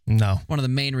 No. One of the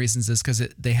main reasons is because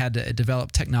they had to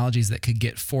develop technologies that could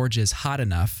get forges hot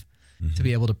enough to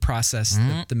be able to process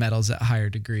the metals at higher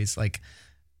degrees.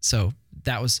 So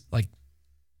that was like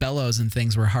bellows and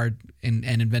things were hard, and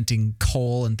inventing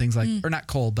coal and things like, or not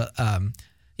coal, but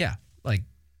like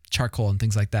charcoal and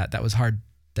things like that. That was hard.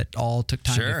 That all took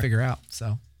time to figure out.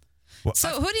 So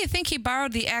who do you think he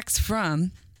borrowed the axe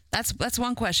from? That's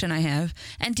one question I have.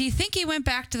 And do you think he went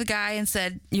back to the guy and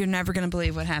said, "You're never going to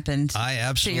believe what happened"? I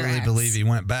absolutely believe he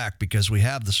went back because we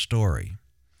have the story.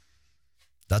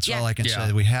 That's all I can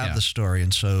say. We have the story,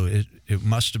 and so it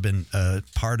must have been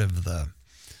part of the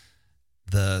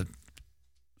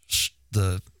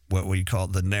what we call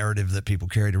the narrative that people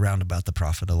carried around about the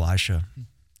prophet Elisha,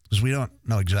 because we don't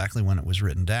know exactly when it was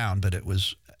written down, but it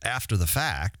was after the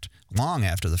fact, long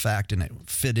after the fact, and it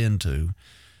fit into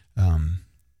the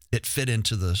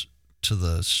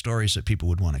stories that people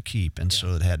would want to keep, and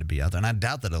so it had to be out there. And I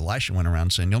doubt that Elisha went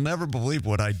around saying, "You'll never believe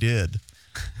what I did."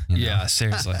 Yeah,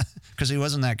 seriously. Because he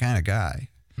wasn't that kind of guy.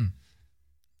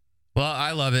 Well,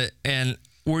 I love it. And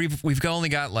we've only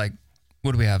got like,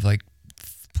 what do we have, like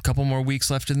a couple more weeks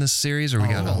left in this series, or we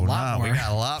got a lot more. We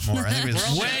got a lot more. I think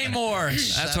it's way more.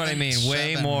 That's what I mean.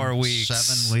 Way more weeks.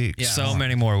 7 weeks. Yeah. So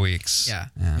many more weeks.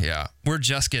 Yeah. We're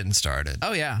just getting started.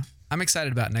 Oh yeah. I'm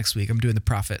excited about next week. I'm doing the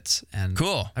prophets, and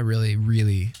Cool. I really,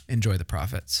 really enjoy the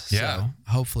prophets. Yeah. So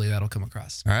hopefully that'll come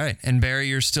across. All right. And Barry,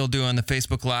 you're still doing the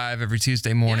Facebook Live every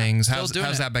Tuesday mornings. still doing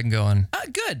how's it. that been going?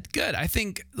 Good. I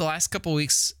think the last couple of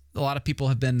weeks, a lot of people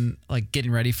have been like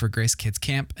getting ready for Grace Kids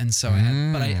Camp, and so I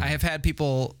have had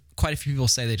people, quite a few people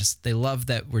say they love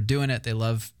that we're doing it. They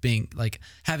love being like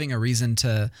having a reason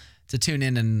to tune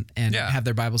in and have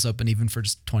their Bibles open even for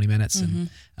just 20 minutes.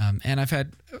 And I've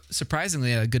had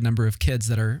surprisingly a good number of kids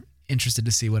that are interested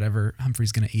to see whatever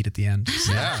Humphrey's going to eat at the end.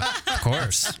 So, Yeah, of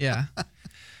course. yeah.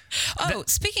 Oh,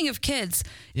 speaking of kids,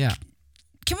 Yeah.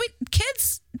 can we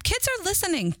kids are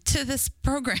listening to this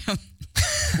program.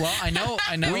 Well, I know.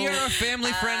 We are a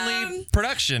family-friendly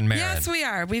production, Maren. Yes, we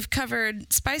are. We've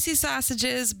covered spicy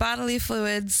sausages, bodily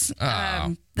fluids.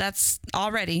 That's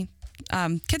already.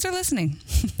 Kids are listening.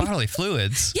 Bodily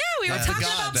fluids. Yeah, we were talking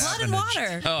about blood and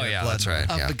water. Oh, yeah, that's right.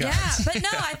 Of Yeah. the gods. Yeah, but no,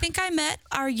 I think I met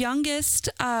our youngest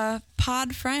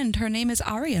pod friend. Her name is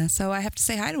Aria, so I have to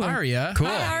say hi to her. Aria. Cool.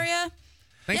 Hi, Aria.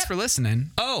 Thanks Yep. for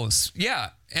listening. Oh, yeah.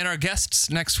 And our guests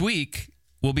next week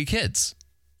will be kids.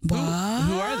 Who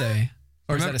are they?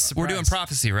 Or is that a surprise? We're doing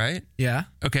prophecy, right? Yeah.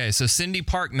 Okay, so Cindy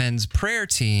Parkman's prayer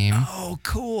team Oh,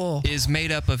 cool. is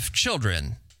made up of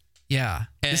children. Yeah.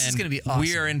 This is And going to be awesome.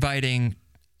 We are inviting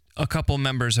a couple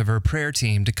members of her prayer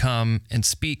team to come and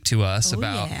speak to us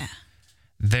about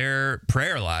their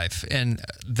prayer life. And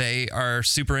they are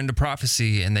super into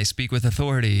prophecy, and they speak with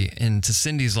authority into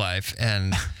Cindy's life.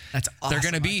 And That's awesome. they're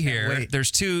going to be I can't here. wait.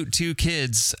 There's two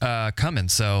kids coming,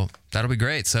 so that'll be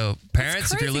great. So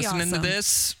parents, if you're crazy listening awesome. to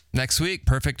this next week,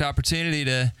 perfect opportunity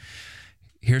to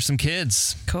hear some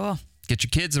kids. Cool. Get your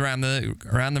kids around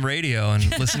the radio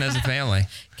and listen as a family.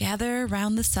 Gather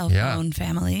around the cell Yeah. phone,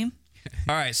 family.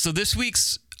 All right, so this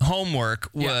week's homework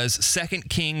was 2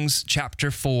 Kings chapter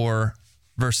 4,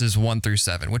 verses 1 through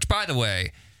 7, which, by the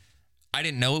way, I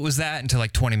didn't know it was that until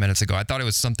like 20 minutes ago. I thought it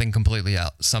was something completely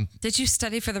else. Did you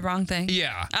study for the wrong thing?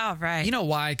 Yeah. Oh, right. You know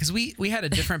why? Because we had a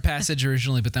different passage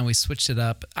originally, but then we switched it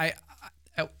up.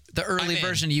 The early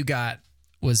version you got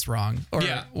was wrong. Or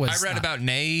Yeah, was I read not. about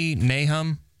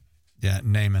Nahum. Yeah,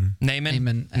 Naaman.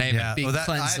 Naaman. Yeah, being well, I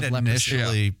cleansed had of leprosy.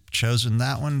 initially chosen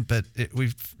that one, but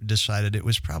we've decided it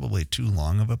was probably too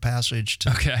long of a passage.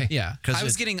 Okay. Yeah, 'Cause I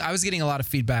was getting a lot of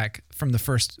feedback from the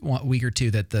first week or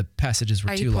two that the passages were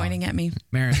Are too you long. pointing at me?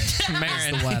 Maren is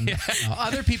the one. No,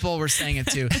 other people were saying it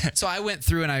too. So I went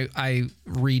through and I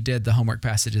redid the homework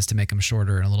passages to make them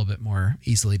shorter and a little bit more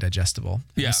easily digestible.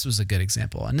 And Yeah. This was a good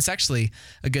example. And it's actually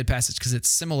a good passage because it's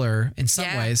similar in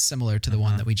some ways, similar to the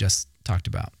one that we just talked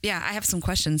about. Yeah, I have some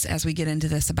questions as we get into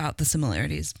this about the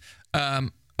similarities.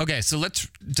 Okay, so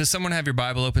does someone have your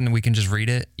Bible open and we can just read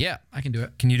it? Yeah, I can do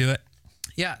it. Can you do it?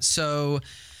 Yeah. So,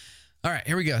 all right,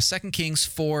 here we go. 2 Kings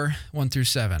 4, 1 through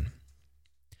 7.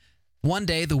 One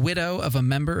day, the widow of a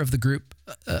member of the group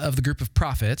of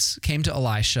prophets came to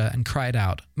Elisha and cried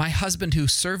out, "My husband who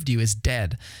served you is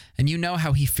dead, and you know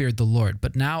how he feared the Lord.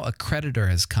 But now a creditor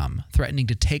has come, threatening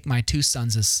to take my 2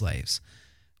 sons as slaves."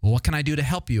 "Well, what can I do to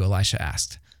help you?" Elisha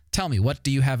asked. "Tell me, what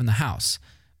do you have in the house?"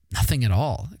 "Nothing at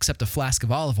all, except a flask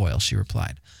of olive oil," she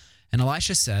replied. And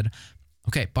Elisha said,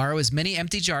 "Okay, borrow as many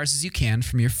empty jars as you can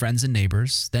from your friends and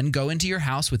neighbors. Then go into your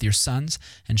house with your sons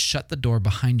and shut the door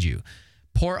behind you.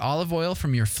 Pour olive oil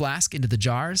from your flask into the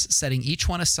jars, setting each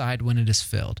one aside when it is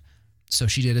filled." So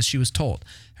she did as she was told.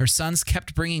 Her sons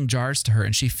kept bringing jars to her,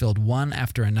 and she filled one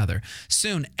after another.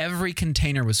 Soon every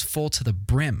container was full to the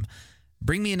brim.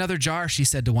 "Bring me another jar," she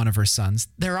said to one of her sons.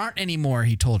 "There aren't any more,"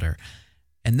 he told her.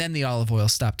 And then the olive oil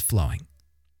stopped flowing.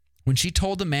 When she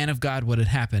told the man of God what had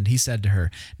happened, he said to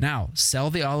her, "Now sell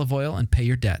the olive oil and pay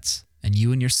your debts, and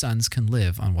you and your sons can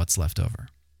live on what's left over."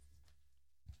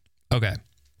 Okay.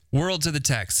 World to the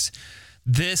text.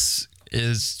 This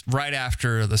is right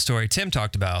after the story Tim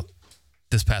talked about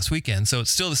this past weekend, so it's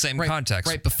still the same context.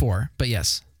 Right before, but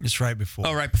yes. It's right before.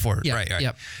 Oh, right before. Yeah, Right.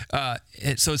 yep.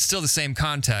 So it's still the same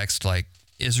context. Like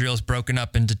Israel's broken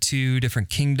up into 2 different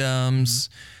kingdoms.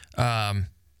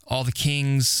 All the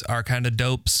kings are kind of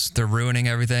dopes. They're ruining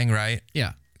everything, right?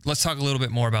 Yeah. Let's talk a little bit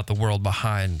more about the world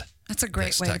behind. That's a great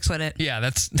this way text. to put it. Yeah,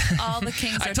 that's. All the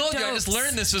kings are I told you I just dopes,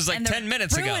 learned this was like and they're 10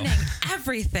 minutes ago. ruining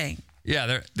everything.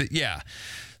 Yeah, yeah.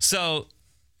 So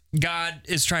God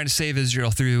is trying to save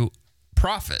Israel through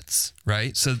prophets,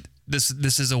 right? So this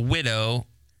is a widow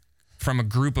from a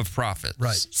group of prophets.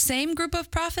 Right. Same group of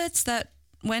prophets that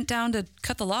went down to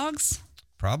cut the logs?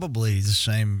 Probably the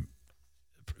same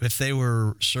if they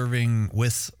were serving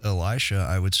with Elisha,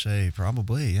 I would say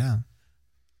probably, yeah.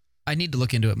 I need to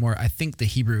look into it more. I think the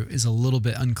Hebrew is a little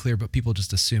bit unclear, but people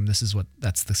just assume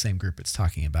that's the same group it's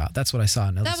talking about. That's what I saw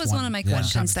in That was one of my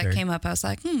questions that came up. I was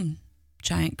like,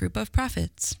 giant group of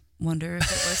prophets. Wonder if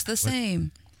it was the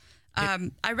same.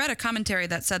 I read a commentary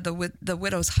that said the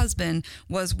widow's husband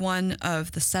was one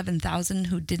of the 7,000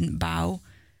 who didn't bow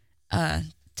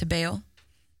to Baal.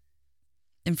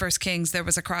 In 1 Kings, there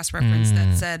was a cross-reference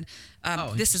that said,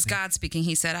 this is God speaking.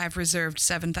 He said, I've reserved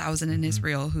 7,000 in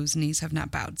Israel whose knees have not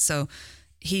bowed. So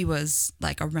he was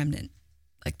like a remnant,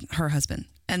 like her husband.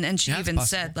 And she even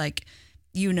said, like,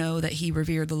 that he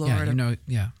revered the Lord.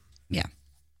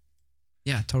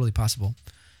 Yeah, totally possible.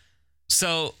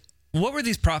 So what were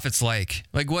these prophets like?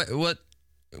 Like, what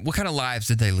kind of lives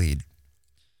did they lead?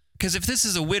 Because if this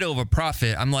is a widow of a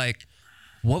prophet, I'm like,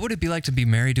 what would it be like to be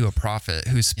married to a prophet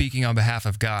who's speaking on behalf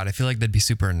of God? I feel like that'd be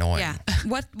super annoying. Yeah.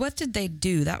 What did they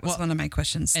do? That was one of my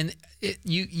questions. And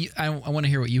I want to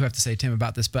hear what you have to say, Tim,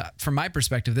 about this. But from my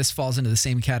perspective, this falls into the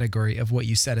same category of what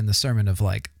you said in the sermon of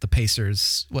like the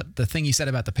Pacers. What the thing you said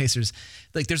about the Pacers,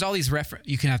 like there's all these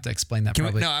you can have to explain that.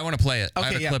 No, I want to play it. Okay,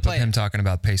 I have a clip of him talking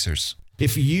about Pacers.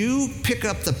 If you pick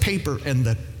up the paper and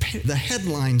the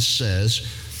headline says,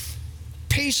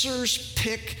 Pacers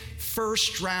pick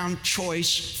first-round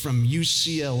choice from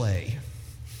UCLA.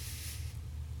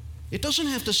 It doesn't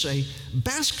have to say,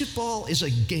 basketball is a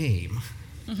game.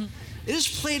 Mm-hmm. It is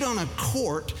played on a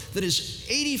court that is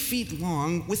 80 feet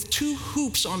long with 2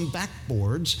 hoops on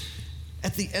backboards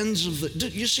at the ends of the...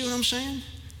 You see what I'm saying?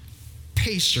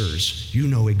 Pacers, you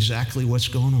know exactly what's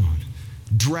going on.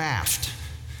 Draft.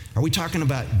 Are we talking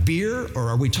about beer or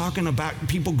are we talking about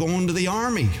people going to the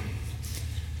army?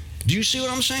 Do you see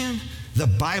what I'm saying? The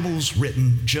Bible's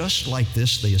written just like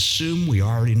this. They assume we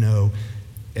already know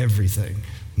everything.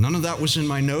 None of that was in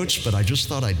my notes, but I just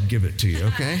thought I'd give it to you,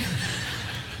 okay?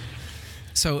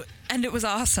 And it was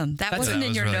awesome. That wasn't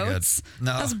in your really notes? Good.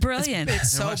 No. That was brilliant.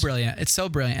 It's so brilliant. It's so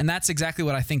brilliant. And that's exactly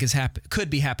what I think could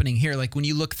be happening here. Like when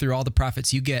you look through all the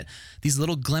prophets, you get these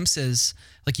little glimpses.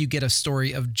 Like you get a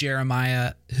story of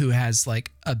Jeremiah who has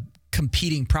like a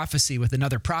competing prophecy with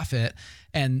another prophet,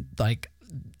 and like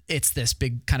it's this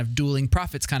big kind of dueling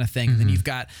prophets kind of thing. Mm-hmm. And then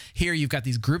you've got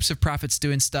these groups of prophets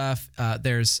doing stuff.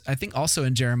 There's, I think also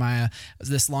in Jeremiah,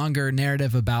 this longer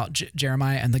narrative about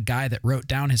Jeremiah and the guy that wrote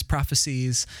down his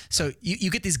prophecies. So you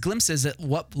get these glimpses at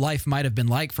what life might have been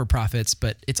like for prophets,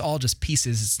 but it's all just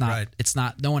pieces. It's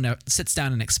not, no one sits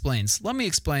down and explains. Let me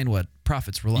explain what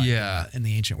prophets were like in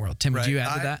the ancient world. Tim, would you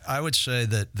add to that? I would say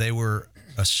that they were,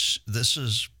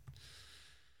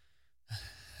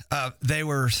 they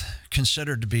were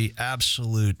considered to be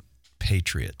absolute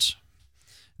patriots.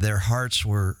 Their hearts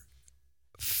were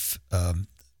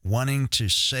wanting to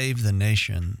save the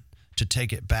nation, to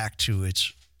take it back to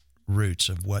its roots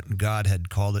of what God had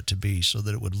called it to be so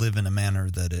that it would live in a manner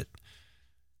that it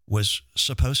was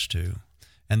supposed to.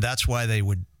 And that's why they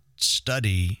would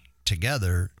study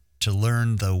together to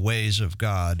learn the ways of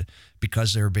God,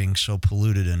 because they were being so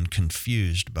polluted and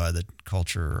confused by the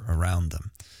culture around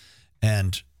them.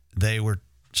 And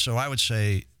so I would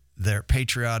say their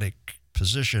patriotic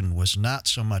position was not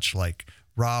so much like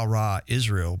rah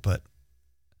Israel, but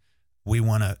we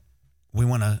want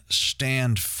to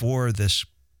stand for this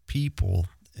people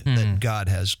that God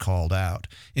has called out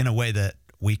in a way that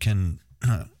we can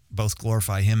both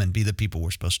glorify him and be the people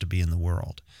we're supposed to be in the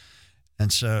world.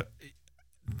 And so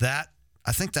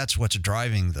I think that's what's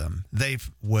driving them.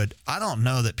 I don't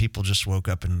know that people just woke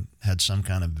up and had some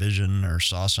kind of vision or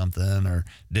saw something or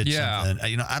did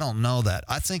something. I don't know that.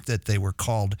 I think that they were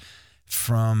called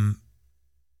from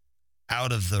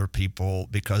out of their people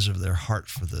because of their heart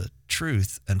for the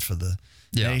truth and for the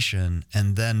nation.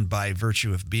 And then by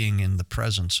virtue of being in the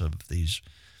presence of these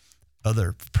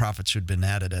other prophets who'd been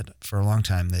at it for a long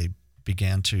time, they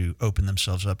began to open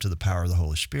themselves up to the power of the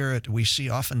Holy Spirit. We see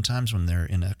oftentimes when they're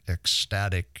in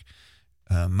ecstatic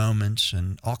moments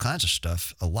and all kinds of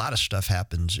stuff, a lot of stuff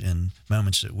happens in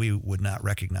moments that we would not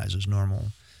recognize as normal,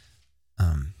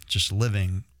 just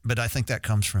living. But I think that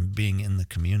comes from being in the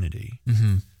community.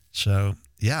 Mm-hmm. So,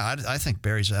 I think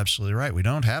Barry's absolutely right. We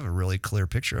don't have a really clear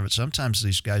picture of it. Sometimes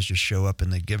these guys just show up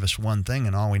and they give us one thing,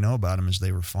 and all we know about them is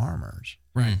they were farmers.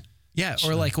 Right. Yeah,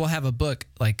 or like we'll have a book,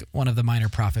 like one of the minor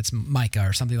prophets, Micah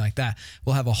or something like that.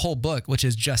 We'll have a whole book, which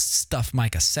is just stuff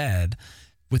Micah said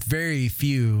with very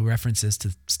few references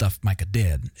to stuff Micah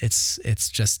did. It's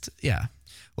just,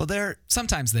 Well,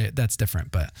 sometimes that's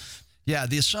different, but. Yeah,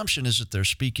 the assumption is that they're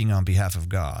speaking on behalf of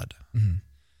God. Mm-hmm.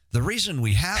 The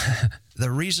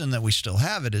reason that we still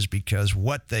have it is because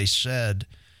what they said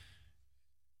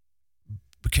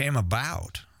came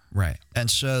about. Right. And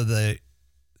so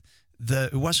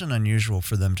it wasn't unusual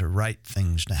for them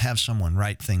to have someone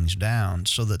write things down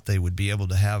so that they would be able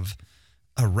to have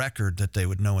a record that they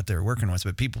would know what they were working with.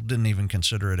 But people didn't even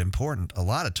consider it important a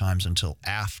lot of times until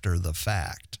after the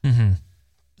fact. Mm-hmm.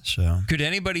 So could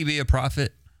anybody be a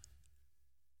prophet?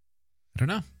 I don't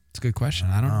know. It's a good question.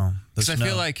 I don't know. Because I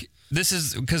feel like this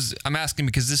is because I'm asking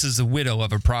because this is the widow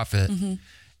of a prophet. Mm-hmm.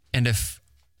 And if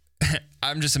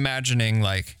I'm just imagining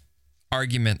like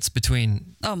arguments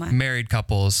between married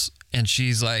couples and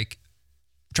she's like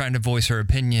trying to voice her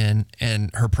opinion and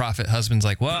her prophet husband's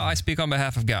like, well, I speak on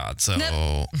behalf of God. So,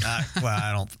 well,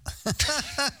 I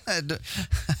don't.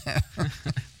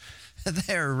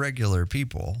 They're regular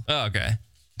people. Oh, okay.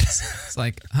 It's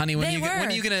like, honey, when are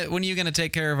you gonna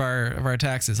take care of our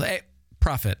taxes? Hey,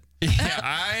 prophet.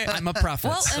 Yeah, I'm a prophet.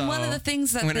 Well, and one of the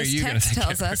things that this text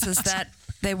tells us is that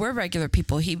they were regular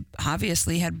people. He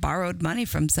obviously had borrowed money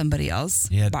from somebody else.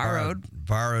 He had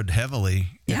borrowed heavily.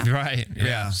 Yeah. Right.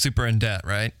 Yeah. Super in debt,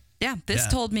 right? Yeah. This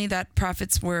told me that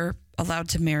prophets were allowed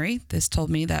to marry. This told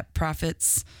me that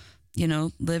prophets,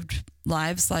 lived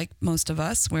lives like most of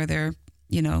us where they're,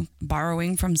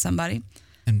 borrowing from somebody.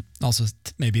 And also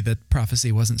maybe the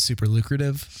prophecy wasn't super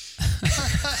lucrative.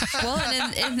 Well,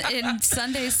 and in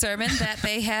Sunday's sermon that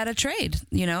they had a trade,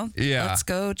 let's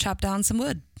go chop down some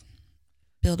wood,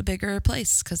 build a bigger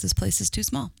place because this place is too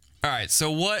small. All right.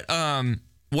 So what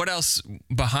else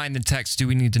behind the text do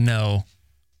we need to know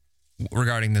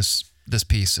regarding this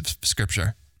piece of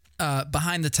scripture?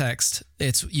 Behind the text,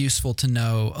 it's useful to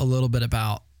know a little bit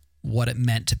about what it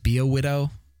meant to be a widow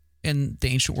in the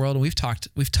ancient world. And we've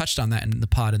touched on that in the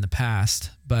pod in the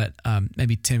past, but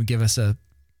maybe Tim, give us a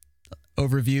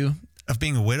overview of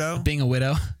being a widow.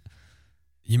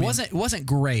 It wasn't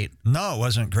great. No, it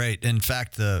wasn't great. In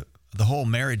fact, the whole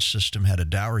marriage system had a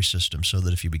dowry system so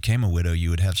that if you became a widow, you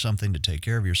would have something to take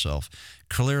care of yourself.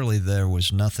 Clearly, there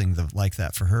was nothing like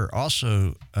that for her.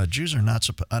 Also, Jews are not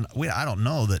supposed. I don't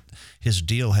know that his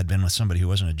deal had been with somebody who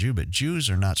wasn't a Jew, but Jews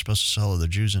are not supposed to sell other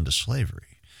Jews into slavery.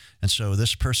 And so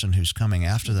this person who's coming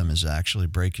after them is actually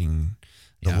breaking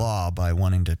the law by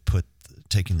wanting to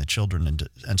taking the children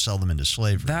and sell them into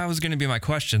slavery. That was going to be my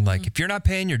question. Like, if you're not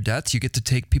paying your debts, you get to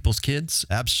take people's kids?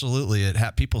 Absolutely.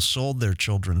 People sold their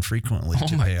children frequently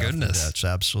to pay off the debts.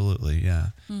 Absolutely, yeah.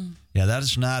 Yeah, that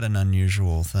is not an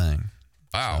unusual thing.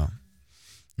 Wow.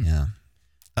 So, yeah.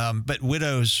 But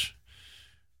widows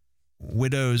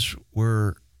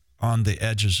were on the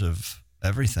edges of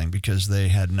everything because they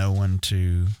had no one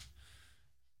to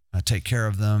take care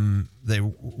of them.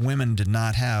 Women did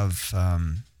not have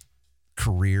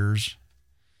careers.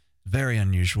 Very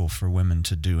unusual for women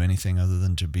to do anything other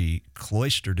than to be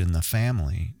cloistered in the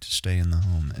family, to stay in the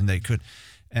home. And they could,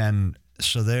 and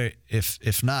so they,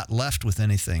 if not left with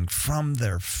anything from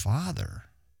their father,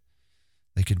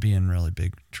 they could be in really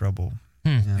big trouble.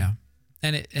 Yeah.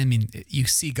 And you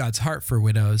see God's heart for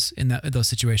widows in those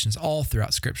situations all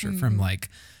throughout Scripture, from like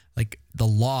the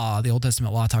law. The Old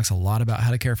Testament law talks a lot about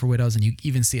how to care for widows, and you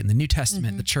even see it in the New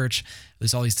Testament. The church,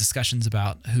 there's all these discussions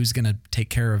about who's going to take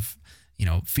care of,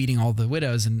 feeding all the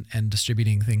widows and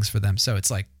distributing things for them. So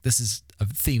it's like this is a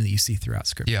theme that you see throughout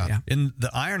Scripture. Yeah. In the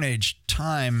Iron Age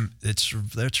time, it's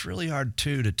really hard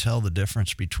too to tell the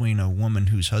difference between a woman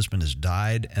whose husband has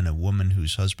died and a woman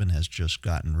whose husband has just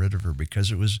gotten rid of her,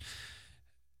 because it was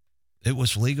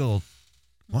legal.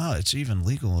 Well, it's even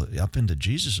legal up into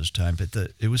Jesus' time, but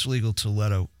it was legal to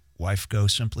let a wife go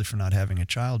simply for not having a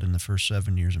child in the first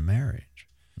 7 years of marriage.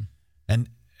 And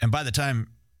by the time,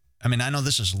 I know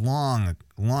this is long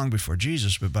before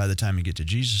Jesus, but by the time you get to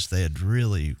Jesus, they had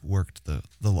really worked the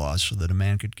laws so that a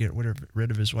man could get rid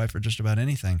of his wife for just about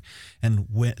anything. And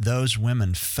those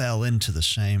women fell into the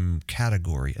same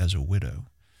category as a widow.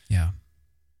 Yeah.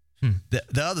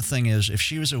 The other thing is, if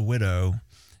she was a widow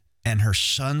and her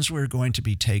sons were going to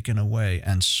be taken away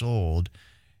and sold,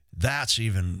 that's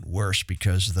even worse,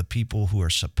 because the people who are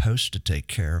supposed to take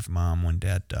care of mom when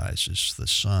dad dies is the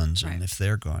sons. Right. And if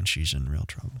they're gone, she's in real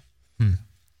trouble.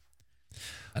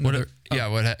 Go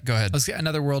ahead. Let's get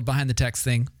another world behind the text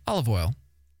thing. Olive oil.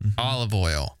 Olive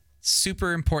oil.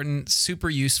 Super important, super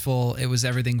useful. It was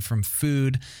everything from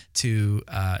food to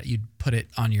you'd put it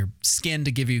on your skin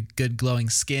to give you good glowing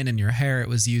skin, and your hair. It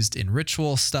was used in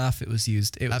ritual stuff. It was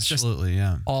absolutely,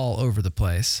 just all over the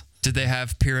place. Did they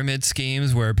have pyramid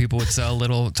schemes where people would sell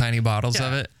little tiny bottles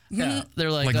of it? Yeah,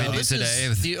 they're like they do today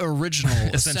with the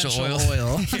original essential oil.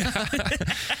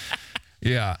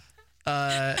 Yeah.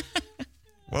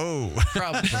 Whoa.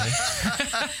 Probably.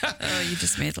 Oh, you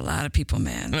just made a lot of people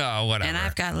mad. Oh, whatever. And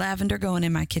I've got lavender going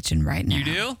in my kitchen right now. You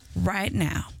do? Right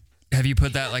now. Have you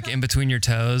put that like in between your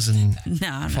toes and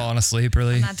fallen asleep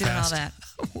really I'm not doing fast? all that.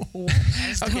 I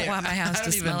just don't want my house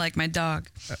to smell like my dog.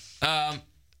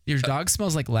 Your dog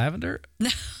smells like lavender? No.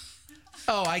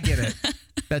 Oh, I get it.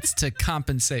 That's to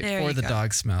compensate There for you the go.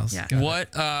 dog smells. Yeah.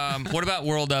 What about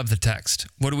world of the text?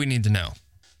 What do we need to know?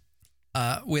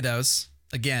 Widows.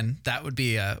 Again, that would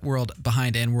be a world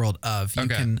behind and world of.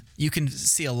 You can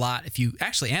see a lot if you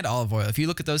actually, and olive oil. If you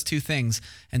look at those two things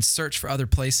and search for other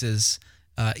places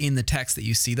in the text that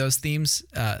you see those themes,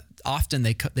 often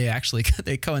they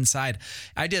coincide.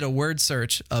 I did a word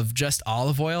search of just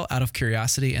olive oil out of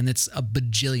curiosity, and it's a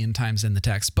bajillion times in the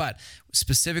text. But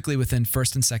specifically within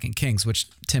 1st and 2nd Kings, which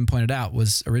Tim pointed out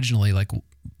was originally like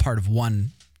part of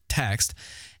one text.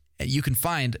 You can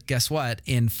find, guess what,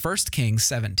 in 1 Kings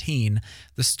 17,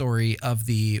 the story of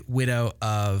the widow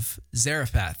of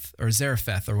Zarephath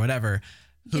or whatever,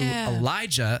 who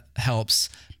Elijah helps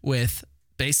with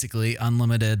basically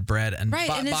unlimited bread and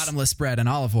bottomless bread and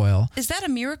olive oil. Is that a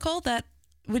miracle?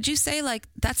 Would you say like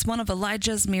that's one of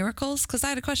Elijah's miracles? Because I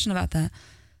had a question about that.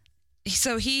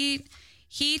 So he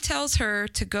tells her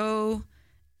to go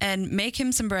and make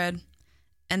him some bread,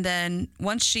 and then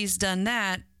once she's done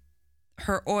that,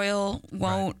 her oil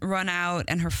won't run out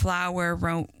and her flour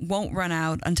won't run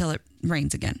out until it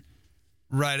rains again.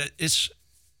 Right.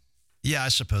 I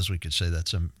suppose we could say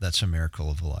that's a miracle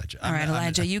of Elijah. All right,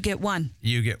 Elijah, you get one.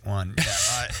 You get one.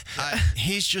 Yeah,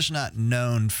 he's just not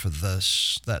known for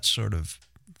that sort of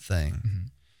thing.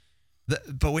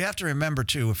 Mm-hmm. But we have to remember,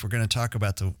 too, if we're going to talk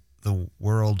about the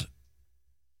world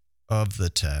of the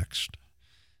text,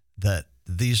 that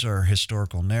these are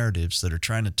historical narratives that are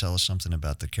trying to tell us something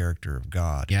about the character of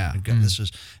God. Yeah.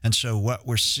 And so what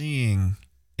we're seeing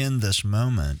in this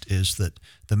moment is that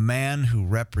the man who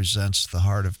represents the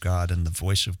heart of God and the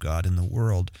voice of God in the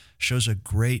world shows a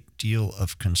great deal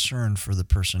of concern for the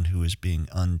person who is being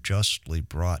unjustly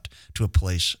brought to a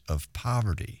place of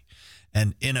poverty.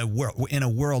 And in a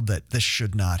world that this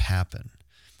should not happen.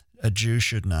 A Jew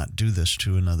should not do this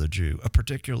to another Jew,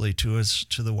 particularly to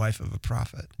the wife of a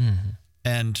prophet. Mm-hmm.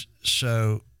 And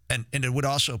so, and it would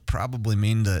also probably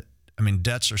mean that,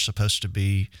 debts are supposed to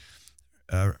be,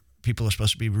 people are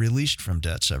supposed to be released from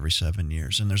debts every 7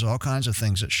 years. And there's all kinds of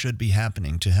things that should be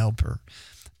happening to help her.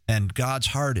 And God's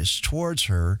heart is towards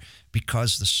her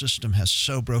because the system has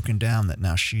so broken down that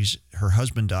now her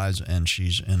husband dies and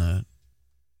she's in a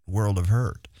world of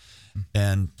hurt. Mm-hmm.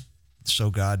 And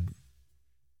so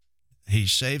he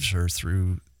saves her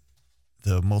through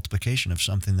the multiplication of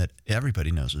something that everybody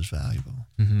knows is valuable.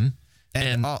 Mm-hmm.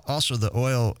 And also the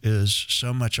oil is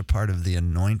so much a part of the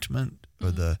anointment or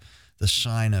the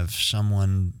sign of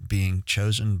someone being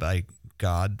chosen by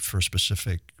God for a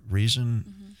specific reason.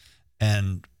 Mm-hmm.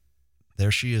 And there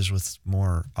she is with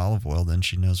more olive oil than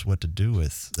she knows what to do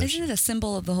with. Isn't it a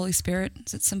symbol of the Holy Spirit?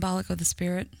 Is it symbolic of the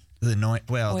Spirit? Well,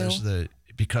 oil? There's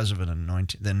because of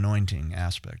the anointing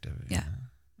aspect of it. Yeah.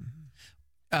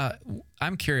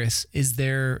 I'm curious, is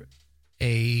there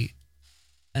an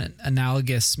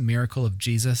analogous miracle of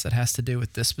Jesus that has to do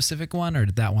with this specific one, or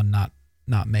did that one not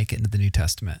make it into the New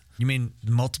Testament? You mean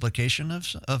the multiplication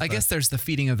of I guess there's the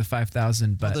feeding of the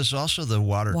 5,000, but there's also the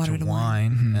water to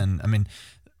wine. Mm-hmm. And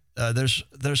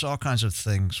there's all kinds of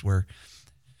things where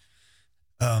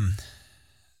now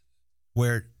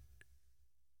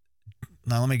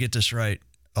let me get this right.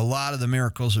 A lot of the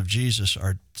miracles of Jesus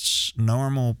are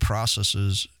normal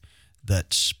processes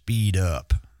that speed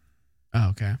up. Oh,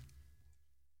 okay.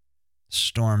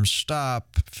 Storms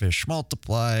stop, fish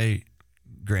multiply,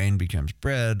 grain becomes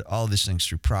bread, all these things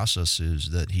through processes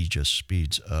that he just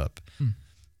speeds up.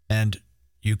 And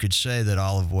you could say that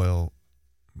olive oil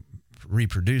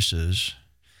reproduces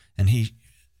and he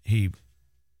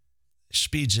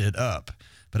speeds it up.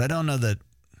 But I don't know that,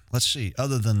 let's see,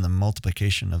 other than the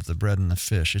multiplication of the bread and the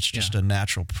fish, it's just a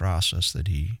natural process that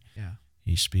he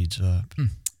speeds up.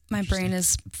 My brain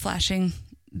is flashing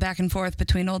back and forth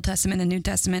between Old Testament and New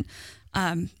Testament.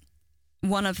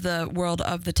 One of the world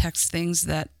of the text things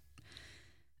that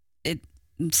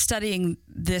studying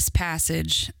this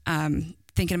passage,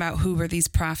 thinking about who were these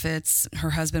prophets, her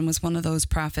husband was one of those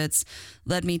prophets,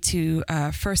 led me to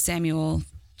 1 Samuel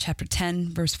chapter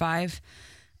 10, verse 5.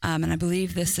 And I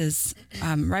believe this is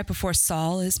right before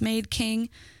Saul is made king.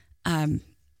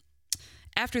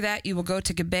 After that, you will go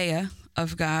to Gibeah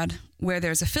of God, where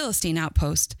there's a Philistine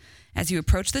outpost. As you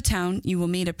approach the town, you will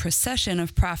meet a procession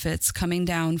of prophets coming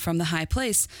down from the high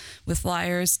place with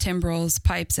lyres, timbrels,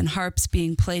 pipes, and harps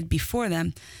being played before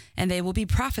them, and they will be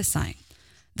prophesying.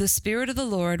 The Spirit of the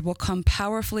Lord will come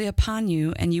powerfully upon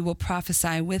you, and you will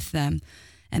prophesy with them.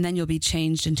 and then you'll be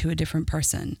changed into a different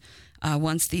person.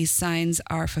 Once these signs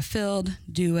are fulfilled,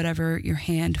 do whatever your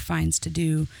hand finds to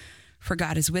do, for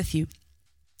God is with you.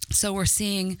 So we're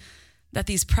seeing that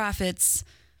these prophets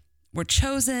were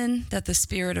chosen, that the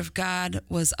Spirit of God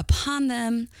was upon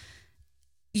them.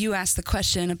 You asked the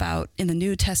question about in the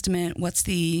New Testament, what's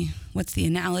the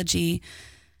analogy?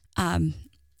 I'm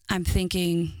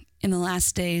thinking in the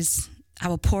last days, I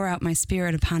will pour out my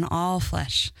Spirit upon all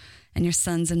flesh, and your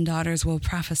sons and daughters will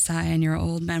prophesy, and your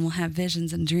old men will have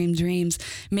visions and dream dreams.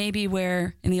 Maybe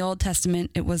where in the Old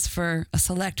Testament it was for a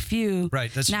select few.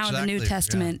 Right. That's now exactly, in the New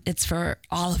Testament, it's for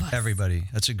all of us. Everybody.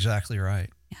 That's exactly right.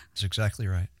 Yeah. That's exactly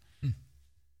right.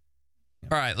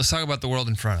 All right, let's talk about the world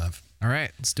in front of. All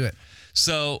right, let's do it.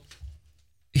 So,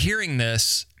 hearing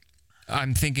this,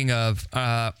 I'm thinking of,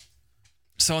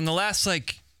 so in the last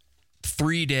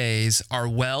 3 days, our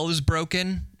well is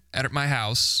broken at my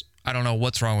house. I don't know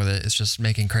what's wrong with it. It's just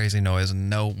making crazy noise and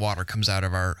no water comes out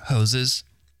of our hoses.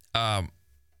 And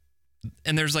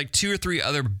there's 2 or 3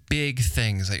 other big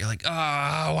things that you're like,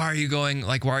 why are you going,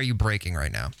 why are you breaking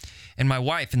right now? And my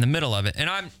wife in the middle of it, and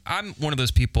I'm one of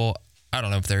those people, I don't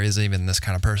know if there is even this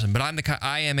kind of person, but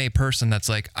I am a person that's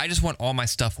I just want all my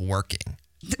stuff working.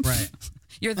 Right.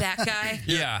 You're that guy?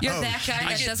 Yeah. You're that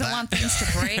guy that doesn't want things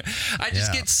to break? I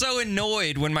just get so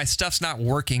annoyed when my stuff's not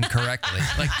working correctly.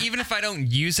 Even if I don't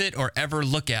use it or ever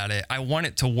look at it, I want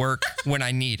it to work when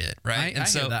I need it, right? I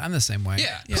hear that. I'm the same way.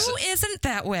 Yeah. Who isn't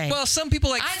that way? Well, some people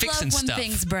like I fixing love when stuff.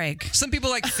 things break. Some people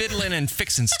like fiddling and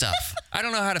fixing stuff. I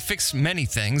don't know how to fix many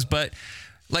things, but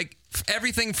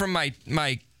everything from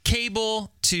my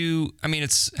cable to,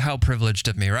 it's how privileged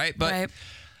of me, right? But right.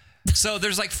 So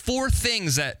there's 4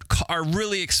 things that are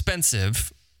really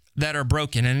expensive that are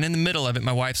broken. And in the middle of it,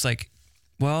 my wife's like,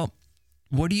 well,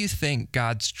 what do you think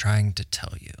God's trying to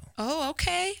tell you? Oh,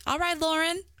 okay. All right,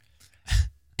 Lauren.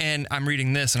 And I'm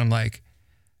reading this and I'm like,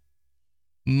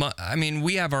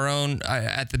 we have our own,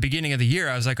 at the beginning of the year,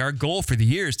 I was like, our goal for the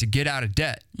year is to get out of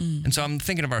debt. Mm. And so I'm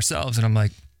thinking of ourselves and I'm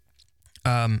like,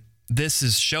 this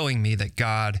is showing me that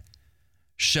God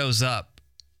shows up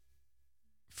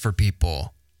for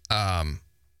people.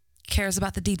 Cares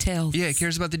about the details. Yeah, he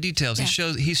cares about the details.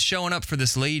 Yeah. He's showing up for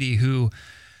this lady who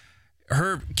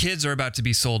her kids are about to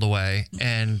be sold away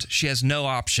and she has no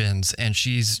options and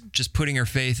she's just putting her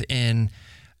faith in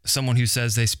someone who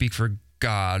says they speak for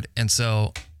God. And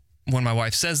so when my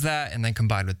wife says that and then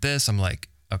combined with this, I'm like,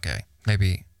 okay,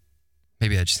 maybe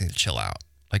I just need to chill out.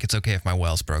 It's okay if my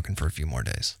well's broken for a few more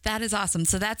days. That is awesome.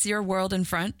 So that's your world in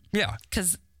front? Yeah.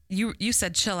 Because you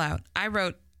said chill out. I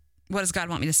wrote, what does God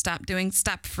want me to stop doing?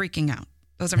 Stop freaking out.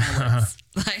 Those are my words.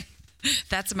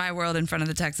 That's my world in front of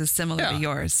the text is similar to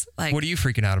yours. What are you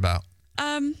freaking out about?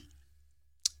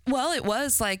 Well, it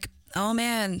was oh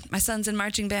man, my son's in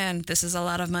marching band. This is a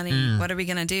lot of money. What are we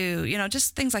going to do?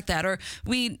 Just things like that. Or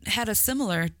we had a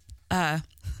similar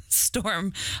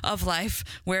storm of life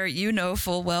where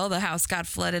full well the house got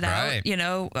flooded out.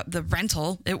 The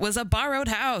rental, it was a borrowed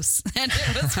house and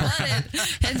it was flooded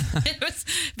and it was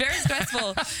very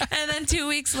stressful. And then 2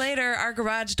 weeks later, our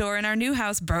garage door in our new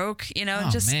house broke.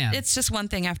 Man. It's just one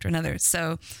thing after another.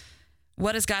 So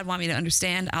what does God want me to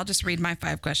understand? I'll just read my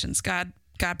 5 questions. God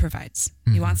provides.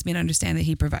 He wants me to understand that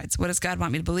he provides. What does God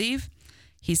want me to believe?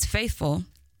 He's faithful.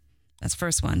 That's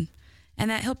first one.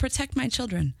 And that he'll protect my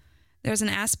children. There's an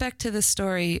aspect to this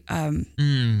story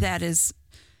that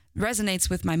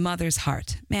resonates with my mother's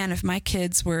heart. Man, if my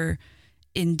kids were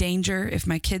in danger, if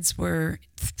my kids were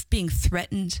being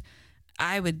threatened,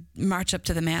 I would march up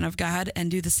to the man of God and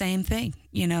do the same thing.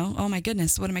 Oh my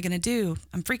goodness, what am I going to do?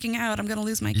 I'm freaking out. I'm going to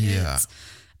lose my kids.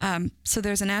 Yeah. So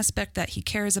there's an aspect that he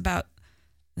cares about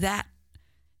that,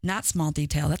 not small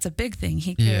detail. That's a big thing.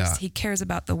 He cares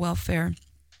about the welfare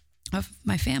of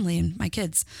my family and my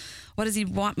kids. What does he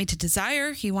want me to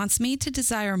desire? He wants me to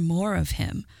desire more of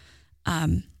him.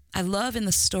 I love in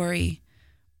the story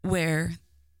where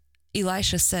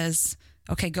Elisha says,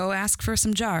 okay, go ask for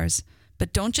some jars,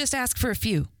 but don't just ask for a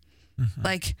few.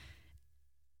 Mm-hmm.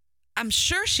 I'm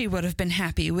sure she would have been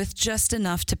happy with just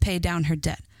enough to pay down her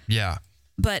debt. Yeah.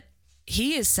 But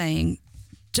he is saying,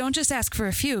 don't just ask for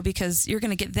a few because you're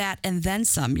going to get that and then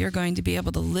some. You're going to be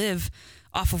able to live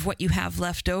off of what you have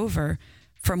left over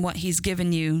from what he's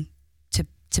given you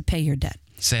to pay your debt.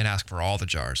 Saying ask for all the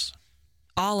jars.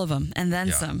 All of them and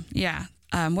then some. Yeah.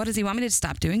 What does he want me to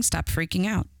stop doing? Stop freaking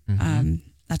out. Mm-hmm.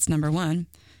 That's number one.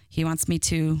 He wants me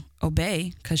to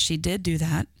obey because she did do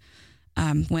that.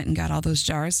 Went and got all those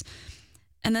jars.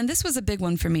 And then this was a big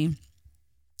one for me.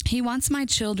 He wants my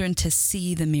children to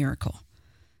see the miracle.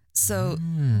 So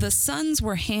the sons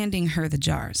were handing her the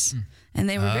jars. And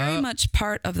they were very much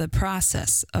part of the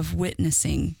process of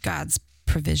witnessing God's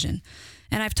provision.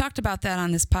 And I've talked about that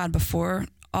on this pod before,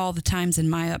 all the times in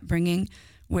my upbringing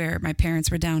where my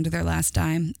parents were down to their last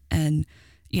dime and,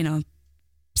 you know,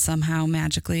 somehow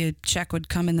magically a check would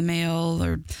come in the mail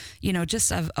or, you know,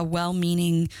 just a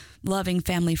well-meaning, loving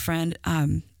family friend.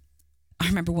 I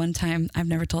remember one time, I've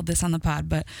never told this on the pod,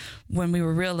 but when we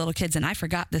were real little kids, and I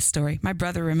forgot this story. My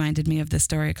brother reminded me of this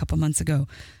story a couple months ago.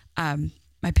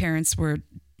 My parents were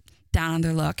down on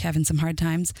their luck, having some hard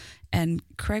times, and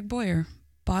Craig Boyer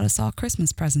bought us all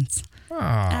Christmas presents. Oh.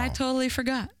 And I totally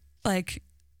forgot. Like,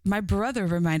 my brother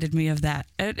reminded me of that.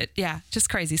 Yeah, just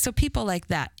crazy. So people like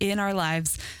that in our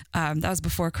lives, that was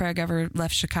before Craig ever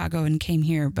left Chicago and came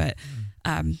here, but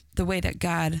the way that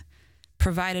God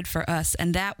provided for us,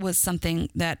 and that was something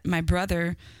that my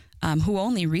brother, who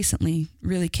only recently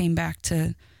really came back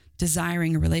to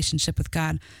desiring a relationship with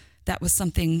God, that was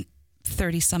something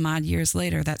 30 some odd years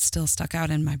later that still stuck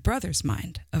out in my brother's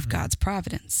mind of God's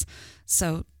providence.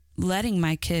 So letting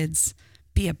my kids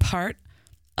be a part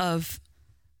of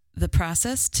the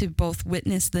process to both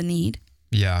witness the need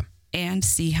and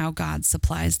see how God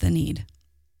supplies the need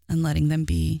and letting them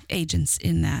be agents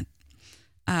in that.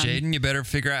 Jaden, you better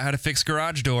figure out how to fix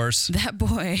garage doors. That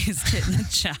boy is getting a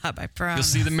job, I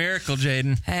promise. You'll see the miracle,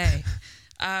 Jaden. Hey,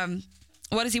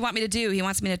 what does he want me to do? He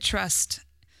wants me to trust.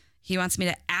 He wants me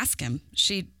to ask him.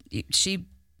 She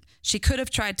could have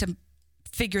tried to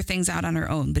figure things out on her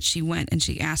own, but she went and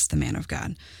she asked the man of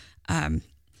God. And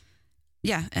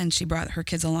she brought her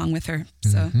kids along with her.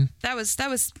 So that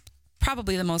was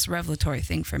probably the most revelatory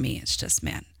thing for me. It's just,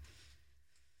 man,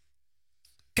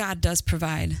 God does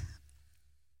provide.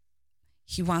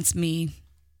 He wants me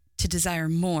to desire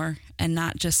more and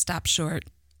not just stop short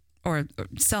or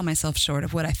sell myself short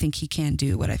of what I think he can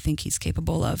do, what I think he's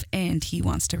capable of. And he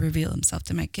wants to reveal himself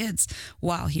to my kids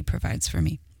while he provides for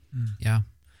me. Yeah.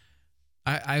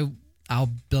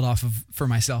 I'll build off of, for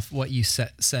myself, what you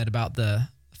said about the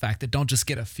fact that don't just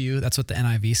get a few. That's what the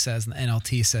NIV says, and the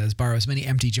NLT says, borrow as many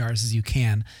empty jars as you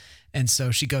can. And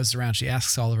so she goes around, she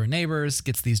asks all of her neighbors,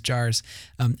 gets these jars.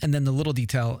 And then the little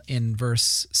detail in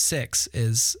verse 6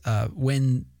 is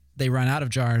when they run out of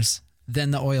jars,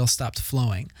 then the oil stopped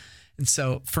flowing. And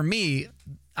so for me,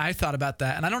 I thought about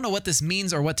that, and I don't know what this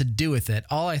means or what to do with it.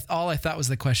 All I thought was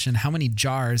the question, how many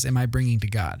jars am I bringing to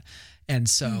God? And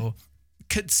so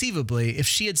conceivably, if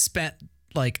she had spent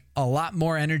like a lot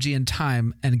more energy and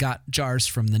time and got jars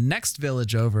from the next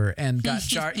village over and got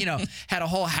had a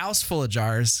whole house full of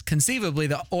jars, conceivably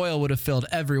the oil would have filled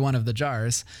every one of the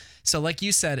jars. So like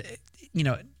you said,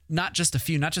 not just a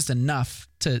few, not just enough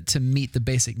to meet the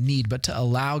basic need, but to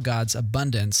allow God's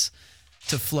abundance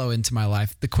to flow into my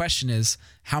life. The question is,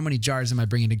 how many jars am I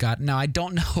bringing to God? Now, I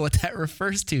don't know what that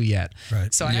refers to yet.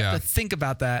 Right. So I have to think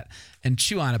about that and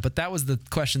chew on it. But that was the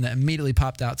question that immediately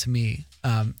popped out to me.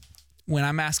 When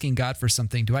I'm asking God for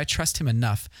something, do I trust him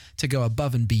enough to go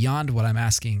above and beyond what I'm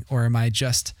asking? Or am I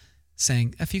just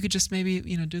saying, if you could just maybe,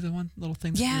 do the one little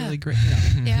thing that's really great.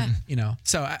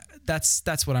 So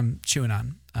that's what I'm chewing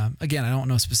on. Again, I don't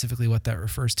know specifically what that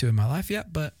refers to in my life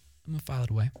yet, but I'm going to file it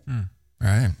away. All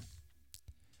right.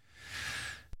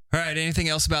 Anything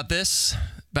else about this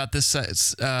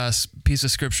piece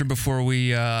of scripture before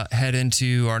we head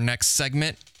into our next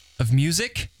segment of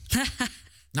music?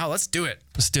 No, let's do it.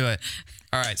 Let's do it.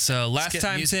 All right. So last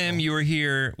time, musical. Tim, you were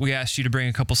here, we asked you to bring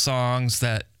a couple songs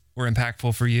that were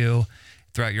impactful for you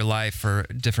throughout your life or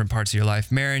different parts of your life.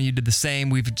 Marin, you did the same.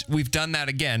 We've done that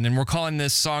again, and we're calling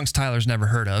this songs Tyler's never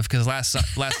heard of because last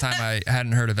time I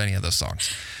hadn't heard of any of those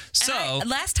songs. So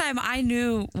last time I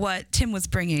knew what Tim was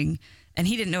bringing, and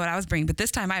he didn't know what I was bringing. But this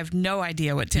time I have no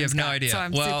idea what Tim's got. You have no idea. So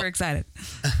I'm super excited.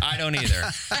 I don't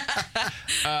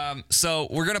either. So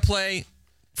we're gonna play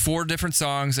 4 different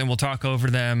songs, and we'll talk over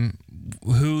them.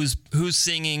 Who's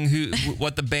singing?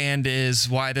 What the band is?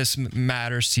 Why this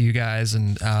matters to you guys?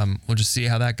 And we'll just see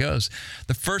how that goes.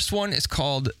 The first one is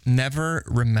called "Never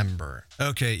Remember."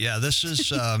 Okay, yeah, this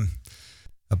is a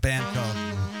band called.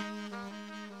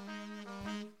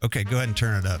 Okay, go ahead and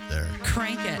turn it up there.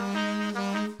 Crank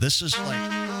it. This is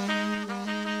like.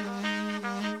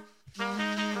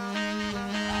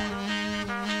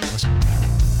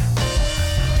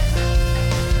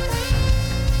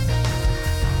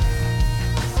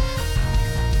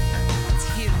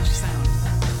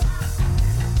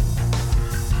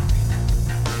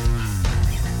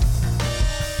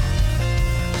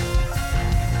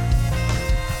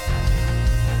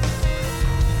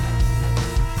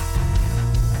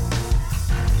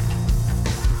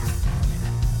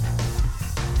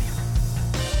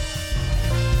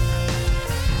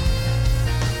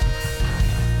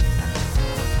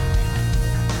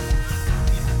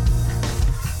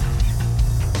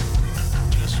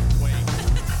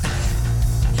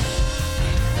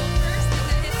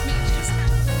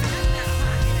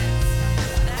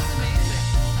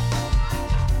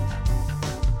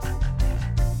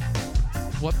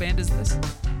 band is this?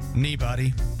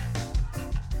 Kneebody.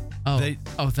 Oh,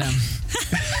 them.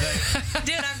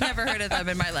 Dude, I've never heard of them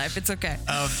in my life. It's okay.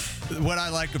 What I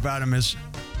like about them is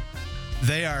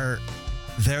they're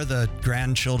the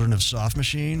grandchildren of Soft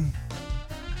Machine.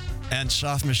 And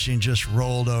Soft Machine just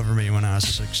rolled over me when I was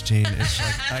 16. It's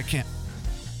like,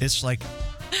 it's like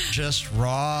just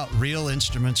raw, real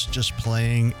instruments just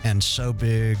playing and so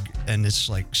big. And it's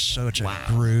like such a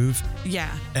groove.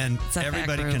 Yeah. And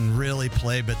everybody can really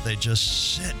play, but they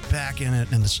just sit back in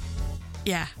it. And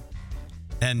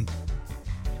and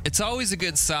it's always a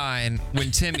good sign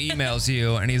when Tim emails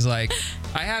you and he's like,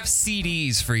 I have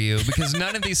CDs for you because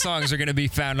none of these songs are going to be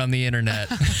found on the internet.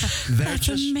 That's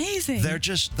amazing. They're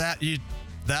just that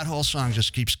whole song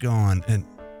just keeps going. And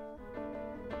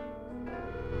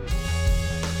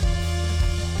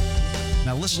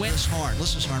now listen to this horn.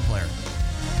 Listen to this horn player.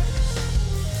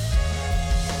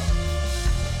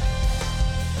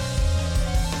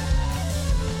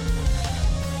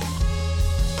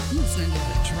 I'm listening to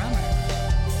the drummer.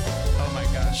 Oh my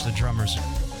gosh, the drummers.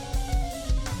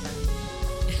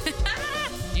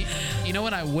 You know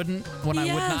when I would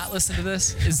not listen to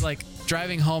this is like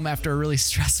driving home after a really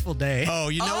stressful day. Oh,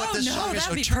 you know what this song is?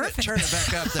 That'd be Turn perfect. it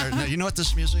back up there. No, you know what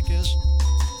this music is?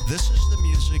 This is the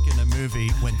music in a movie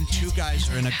when two guys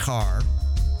are in a car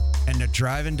and they're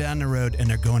driving down the road and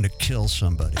they're going to kill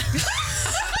somebody.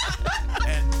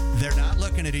 And they're not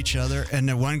looking at each other. And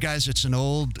the one guy's, it's an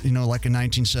old, like a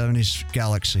 1970s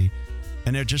Galaxy.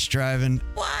 And they're just driving.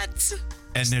 What?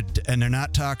 And they're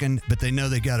not talking, but they know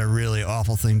they got a really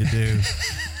awful thing to do.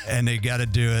 And they got to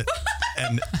do it.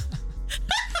 And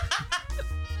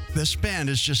this band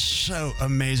is just so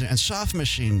amazing. And Soft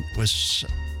Machine was...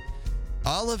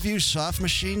 all of you Soft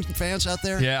Machine fans out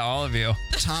there? Yeah, all of you.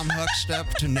 Tom Huckstep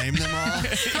to name them all.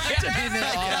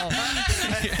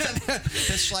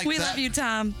 It's like we love you,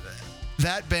 Tom.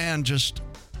 That band just...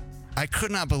 I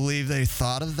could not believe they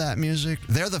thought of that music.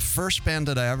 They're the first band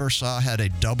that I ever saw had a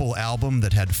double album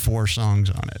that had 4 songs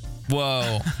on it.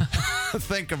 Whoa.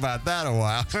 Think about that a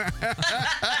while.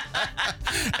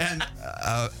 And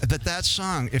but that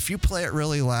song, if you play it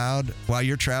really loud while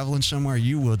you're traveling somewhere,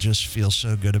 you will just feel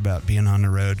so good about being on the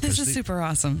road. This is super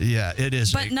awesome. Yeah, it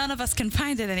is. But none of us can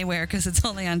find it anywhere because it's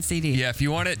only on CD. Yeah, if you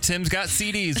want it, Tim's got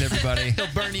CDs, everybody. He'll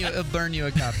burn you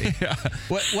a copy. Yeah.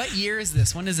 What year is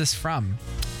this? When is this from?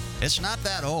 It's not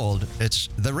that old. It's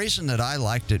the reason that I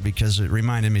liked it because it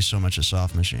reminded me so much of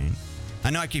Soft Machine.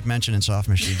 I know I keep mentioning Soft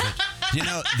Machine, but you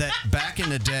know that back in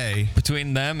the day,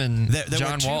 between them and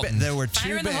John Walton, there were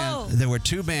two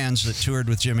bands that toured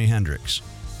with Jimi Hendrix.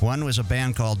 One was a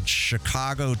band called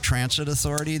Chicago Transit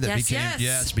Authority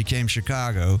that became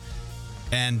Chicago.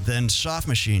 And then Soft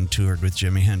Machine toured with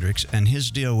Jimi Hendrix, and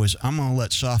his deal was, I'm going to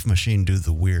let Soft Machine do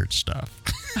the weird stuff.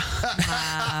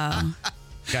 Wow.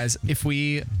 Guys, if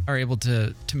we are able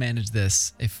to manage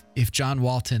this, if John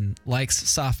Walton likes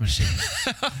Soft Machine,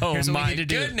 here's what we need to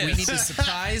do. We need to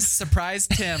surprise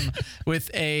Tim with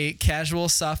a casual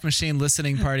Soft Machine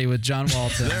listening party with John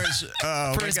Walton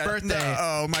for his birthday. No,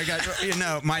 oh my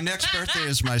God! My next birthday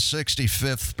is my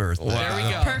 65th birthday. Wow. There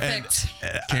we go. Perfect.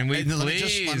 Can we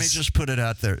please? Let me just put it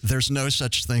out there. There's no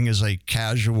such thing as a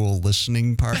casual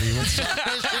listening party with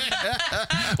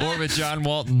or with John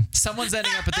Walton. Someone's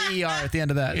ending up at the ER at the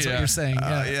end of that. Is what you're saying.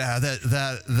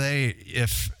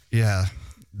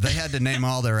 They had to name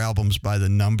all their albums by the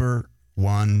number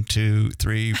 1, 2,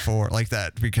 3, 4 like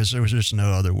that because there was just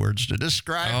no other words to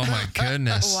describe. Oh my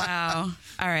goodness! Wow.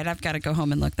 All right, I've got to go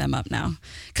home and look them up now.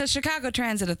 Because Chicago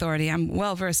Transit Authority, I'm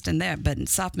well versed in there, but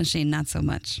Soft Machine, not so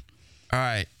much. All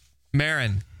right,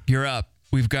 Marin, you're up.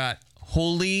 We've got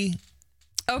Holy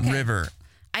River.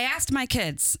 I asked my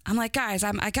kids, I'm like, guys,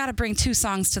 I got to bring 2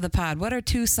 songs to the pod. What are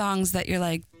 2 songs that you're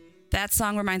like, that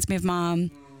song reminds me of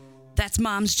mom? That's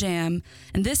mom's jam.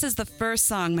 And this is the first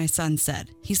song my son said.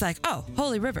 He's like, oh,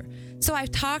 Holy River. So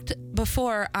I've talked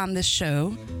before on this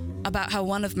show about how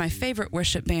one of my favorite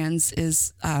worship bands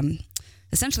is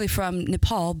essentially from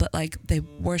Nepal, but like they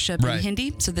worship in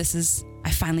Hindi. So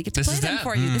I finally get to play them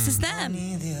for you. This is them.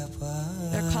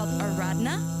 They're called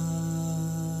Aradhana.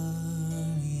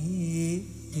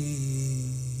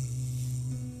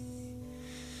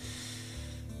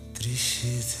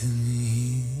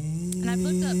 And I've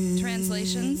looked up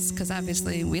translations because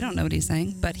obviously we don't know what he's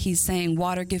saying, but he's saying,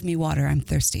 water, give me water, I'm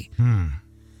thirsty.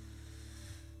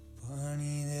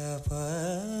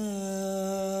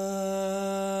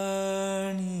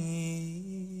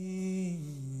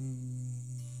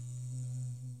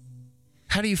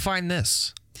 How do you find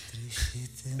this?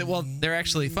 Well, they're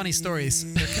actually funny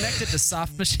stories. They're connected to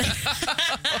Soft Machine.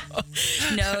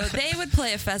 No, they would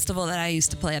play a festival that I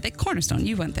used to play at. Cornerstone,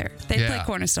 you went there. They play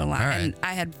Cornerstone a lot. Right. And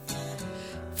I had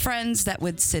friends that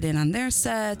would sit in on their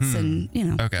sets and,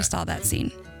 just all that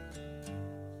scene.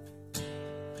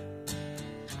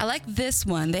 I like this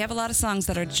one. They have a lot of songs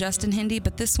that are just in Hindi,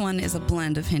 but this one is a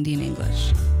blend of Hindi and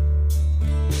English.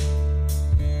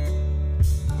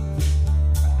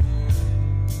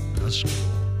 That's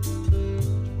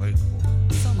cool. Way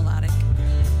cool. So melodic.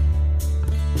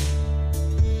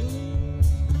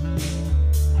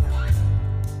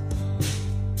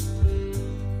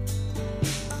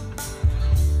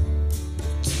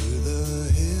 To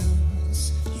the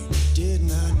hills you did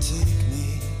not take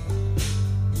me,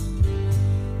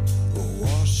 or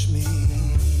wash me.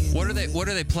 What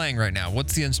are they playing right now?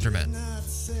 What's the instrument?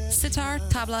 Sitar,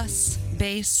 tablas,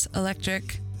 bass,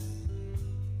 electric.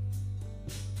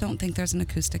 Don't think there's an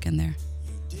acoustic in there.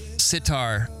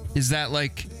 Sitar. Is that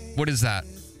like, what is that?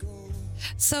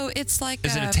 So it's like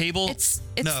Is it a table? It's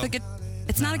No.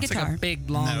 it's not a It's guitar. like a big,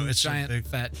 long, No, it's a giant, big-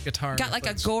 fat guitar. Got like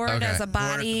a It's- gourd Okay. as a Or at the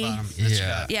body. bottom,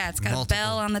 Yeah, it's got a multiple-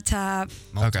 bell on the top.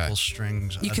 multiple Okay.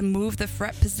 strings. You can move the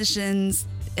fret positions,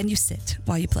 and you sit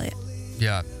while you play it.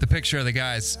 Yeah. The picture of the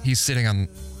guy's, he's sitting on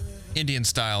Indian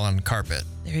style on carpet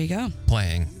There you go.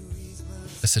 playing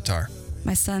a sitar.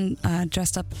 My son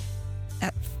dressed up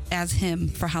as him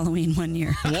for Halloween one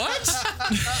year. What?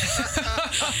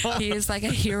 He is like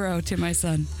a hero to my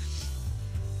son.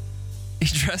 He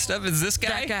dressed up as this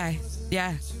guy? That guy.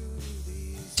 Yeah.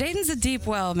 Jaden's a deep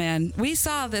well, man. We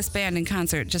saw this band in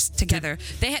concert just together.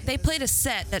 They played a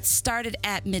set that started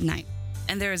at midnight,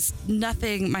 and there's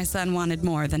nothing my son wanted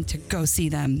more than to go see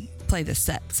them play this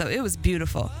set. So it was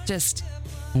beautiful. Just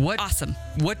What? awesome.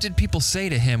 What did people say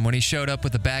to him when he showed up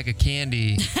with a bag of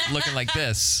candy looking like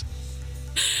this?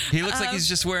 He looks like he's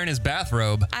just wearing his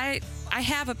bathrobe. I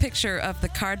have a picture of the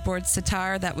cardboard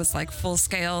sitar that was like full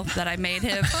scale that I made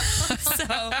him. So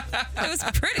it was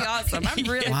pretty awesome. I'm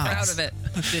really Wow. proud of it.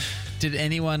 Did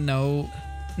anyone know?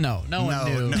 No one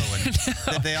knew. No one.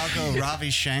 Did they all go Ravi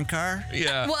Shankar?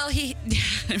 Yeah. Well,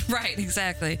 right,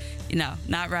 exactly. No,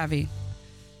 not Ravi.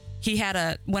 He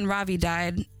had when Ravi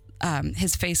died,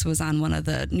 his face was on one of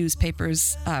the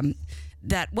newspapers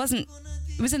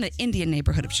it was in the Indian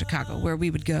neighborhood of Chicago where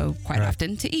we would go quite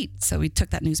often to eat. So we took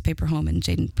that newspaper home and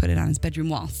Jaden put it on his bedroom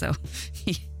wall. So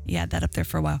he had that up there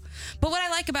for a while. But what I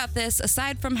like about this,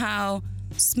 aside from how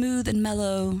smooth and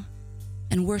mellow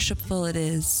and worshipful it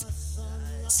is,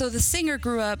 so the singer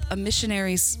grew up a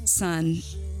missionary's son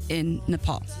in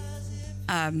Nepal.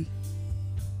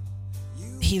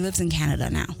 He lives in Canada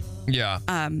now. Yeah.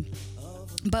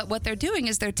 But what they're doing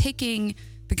is they're taking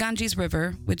the Ganges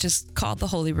River, which is called the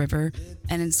Holy River,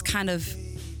 and it's kind of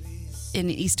in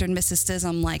Eastern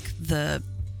mysticism like the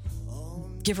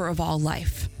giver of all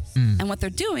life. And what they're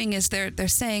doing is they're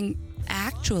saying,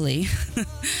 actually,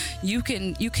 you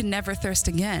can never thirst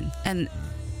again. And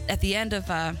at the end of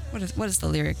what is the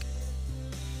lyric?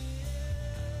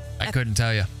 I couldn't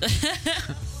tell you.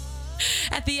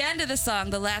 At the end of the song,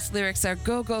 the last lyrics are,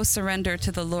 go surrender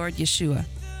to the Lord Yeshua.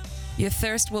 Your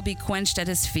thirst will be quenched at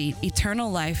his feet. Eternal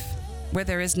life, where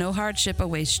there is no hardship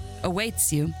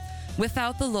awaits you.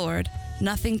 Without the Lord,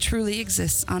 nothing truly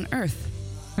exists on earth.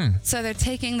 So they're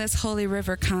taking this holy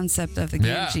river concept of the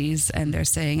Ganges and they're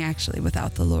saying, actually,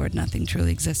 without the Lord, nothing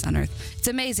truly exists on earth. It's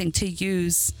amazing to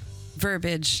use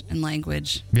verbiage and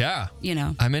language. Yeah.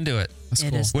 I'm into it. That's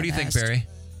cool. What do you think, Barry?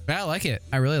 I like it.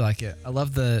 I really like it. I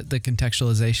love the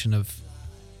contextualization of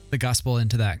the gospel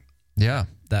into that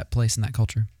place and that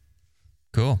culture.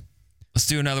 Cool. Let's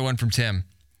do another one from Tim.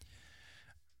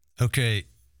 Okay.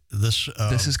 This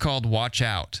is called Watch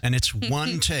Out. And it's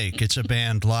one take. It's a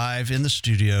band live in the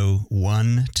studio,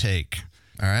 one take.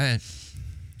 All right.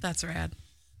 That's rad.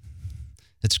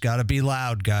 It's got to be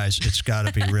loud, guys. It's got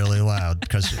to be really loud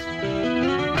because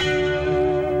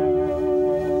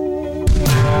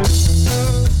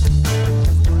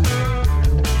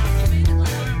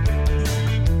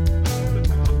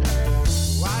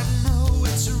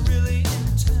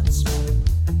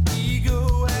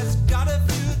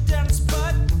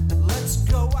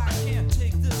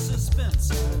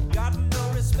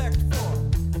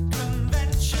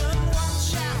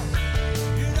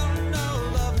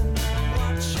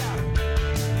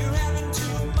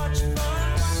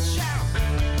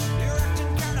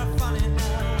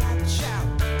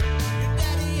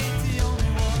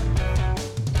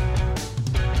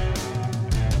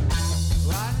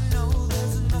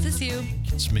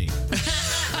me.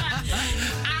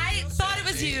 I thought it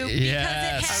was you because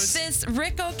it has this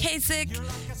Rick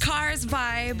Ocasek Cars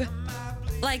vibe.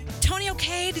 Like Tony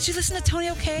O'Kay. Did you listen to Tony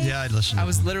O'Kay? Yeah, I'd listen. I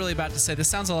was literally about to say, this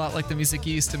sounds a lot like the music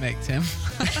you used to make, Tim.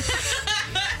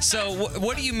 So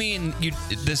what do you mean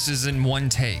this is in one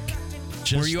take?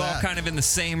 Just Were you all that. kind of in the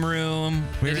same room?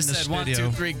 We They were in just the said 1, studio.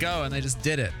 2, 3, go, and they just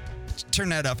did it. Turn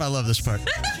that up. I love this part.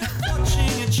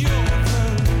 Watching at your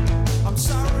phone. I'm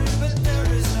sorry, but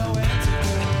there is no antidote.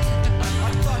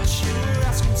 I thought you were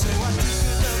asking, so I took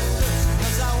another look,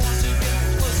 'cause I want to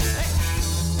get closer.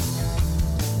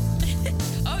 Hey.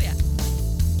 Oh yeah.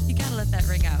 You gotta let that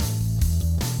ring out.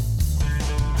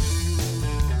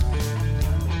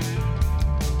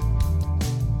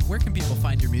 Where can people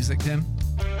find your music, Tim?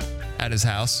 At his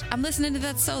house. I'm listening to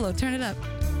that solo. Turn it up.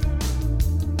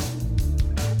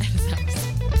 At his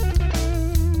house.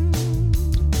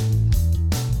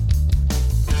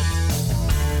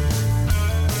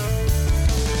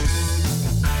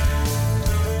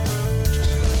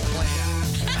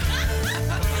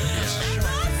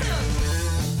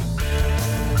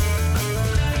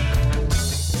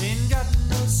 Ain't got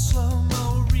no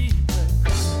slow-mo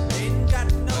replay. Ain't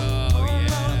got no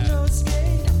on no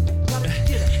skate. Gotta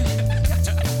get it. Got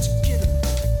to get it.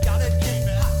 Gotta get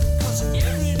hot. 'Cause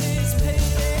every day's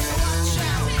payday. Watch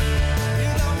out.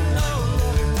 You don't know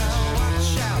love now.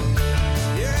 Watch out.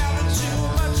 You're having too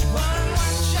much fun.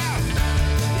 Watch out.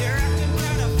 You're acting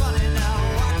kinda funny now.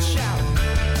 Watch out.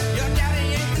 Your daddy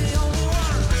ain't the only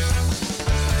one.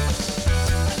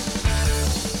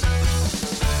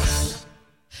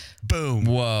 Boom.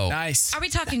 Whoa. Nice. Are we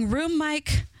talking room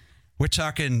mic? We're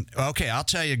talking, okay, I'll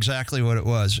tell you exactly what it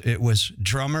was. It was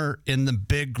drummer in the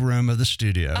big room of the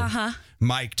studio,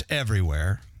 mic'd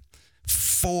everywhere,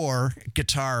 4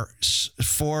 guitars,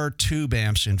 4 tube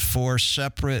amps in 4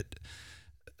 separate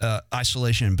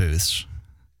isolation booths.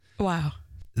 Wow.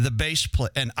 The bass player,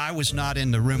 and I was not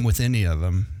in the room with any of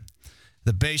them.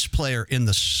 The bass player in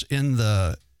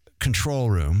the control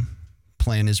room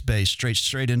playing his bass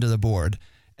straight into the board,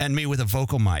 and me with a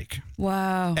vocal mic.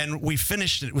 Wow. And we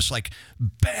finished it. It was like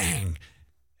bang.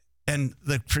 And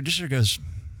the producer goes,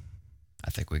 I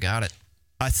think we got it.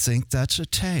 I think that's a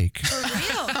take. For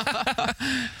real?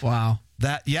 Wow.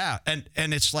 That, yeah. And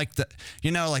it's like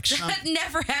like some, That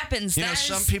never happens. That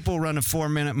some is- people run a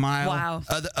 4-minute mile. Wow.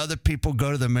 Other people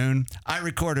go to the moon. I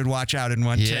recorded Watch Out in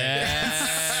one take.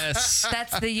 Yes.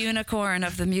 That's the unicorn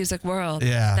of the music world.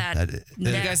 Yeah, That that-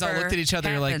 You guys all never looked at each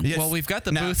other like, happens. well, we've got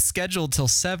the No. booth scheduled till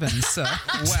 7, so.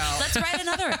 Well, Let's write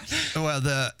another. Well,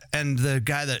 the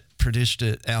guy that produced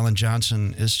it, Alan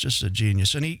Johnson, is just a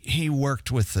genius, and he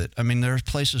worked with it. I mean, there are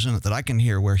places in it that I can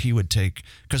hear where he would take,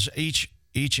 because each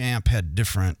amp had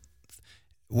different.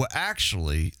 Well,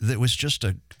 actually, it was just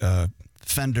a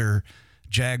Fender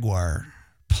Jaguar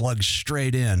plugged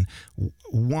straight in.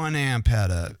 One amp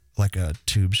had a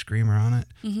tube screamer on it,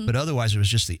 but otherwise it was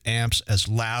just the amps as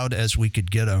loud as we could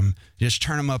get them. Just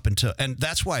turn them up until, and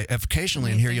that's why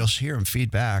occasionally in here you'll hear them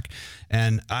feedback,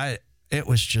 and it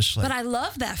was just like. But I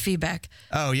love that feedback.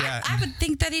 Oh yeah, I would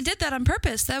think that he did that on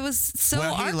purpose. That was so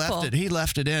well, he artful.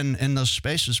 left it in those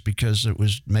spaces because it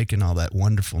was making all that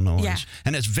wonderful noise. Yeah.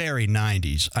 And it's very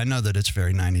 90s. I know that it's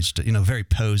very 90s, very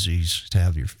posies to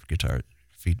have your guitar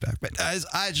feedback. But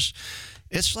I just,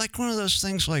 it's like one of those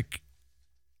things like,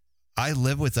 I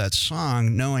live with that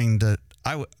song knowing that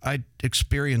I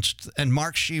experienced, and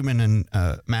Mark Sheeman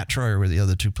and Matt Troyer were the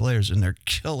other 2 players, and they're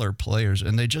killer players,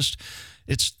 and they just,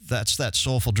 that's that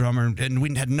soulful drummer, and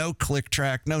we had no click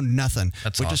track, no nothing.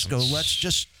 That's we awesome. just go,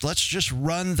 let's just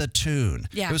run the tune.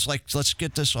 Yeah. It was like, let's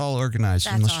get this all organized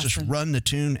and That's let's just awesome. run the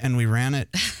tune, and we ran it.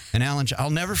 And Alan, I'll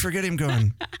never forget him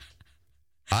going,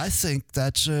 I think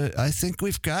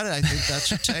we've got it. I think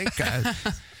that's a take.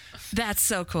 That's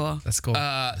so cool. That's cool.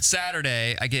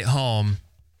 Saturday, I get home.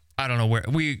 I don't know where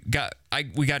we got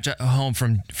home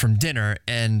from dinner,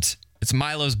 and it's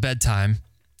Milo's bedtime,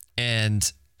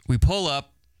 and we pull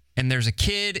up, and there's a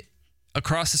kid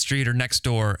across the street or next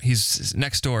door. He's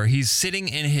next door. He's sitting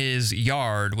in his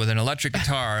yard with an electric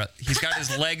guitar. He's got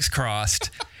his legs crossed,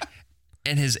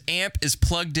 and his amp is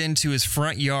plugged into his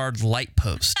front yard light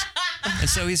post. And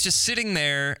so he's just sitting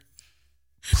there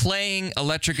playing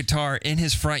electric guitar in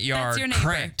his front yard, your neighbor.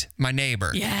 cranked, my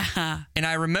neighbor. Yeah. And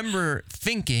I remember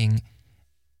thinking,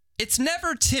 it's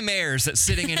never Tim Ayers that's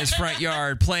sitting in his front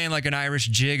yard playing like an Irish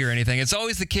jig or anything. It's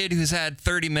always the kid who's had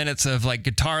 30 minutes of like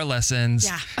guitar lessons.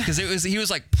 Yeah. Because he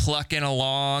was like plucking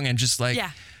along and just like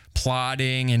Yeah.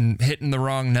 plodding and hitting the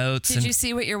wrong notes. Did you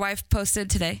see what your wife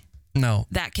posted today? No.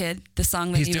 That kid, the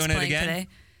song that He's he was doing it playing again? today.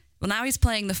 Well, now he's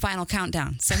playing the final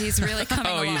countdown, so he's really coming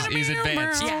Oh, along. he's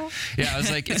advanced. Yeah. Yeah, I was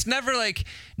like, it's never like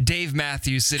Dave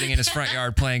Matthews sitting in his front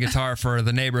yard playing guitar for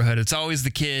the neighborhood. It's always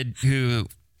the kid who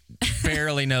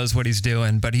barely knows what he's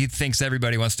doing, but he thinks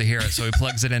everybody wants to hear it, so he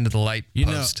plugs it into the light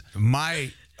post.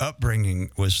 My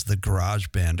upbringing was the garage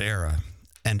band era,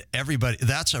 and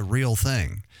that's a real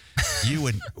thing.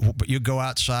 You go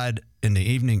outside in the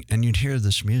evening and you'd hear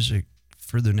this music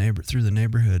through the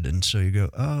neighborhood, and so you go,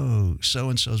 oh, so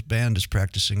and so's band is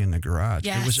practicing in the garage.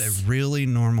 Yes. It was a really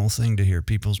normal thing to hear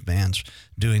people's bands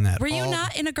doing that. Were you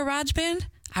not in a garage band?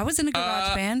 I was in a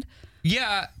garage band.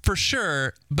 Yeah, for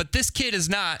sure. But this kid is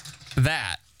not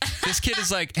that. This kid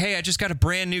is like, hey, I just got a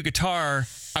brand new guitar.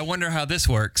 I wonder how this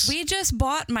works. We just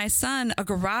bought my son a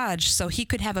garage so he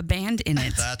could have a band in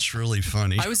it. That's really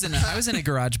funny. I was in a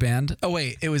garage band. Oh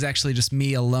wait, it was actually just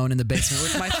me alone in the basement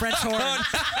with my French horn.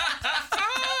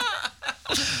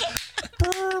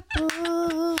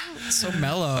 So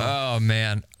mellow. Oh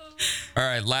man. All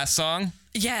right, last song.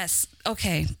 Yes.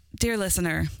 Okay. Dear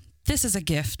listener, this is a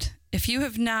gift. If you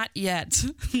have not yet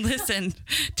listened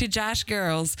to Josh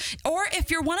Girls, or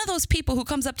if you're one of those people who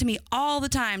comes up to me all the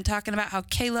time talking about how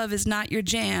K-Love is not your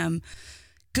jam,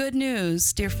 good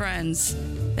news, dear friends.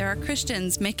 There are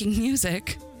Christians making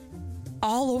music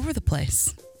all over the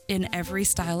place in every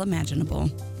style imaginable.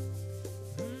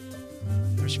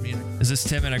 Is this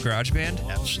Tim in a garage band?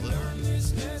 Absolutely.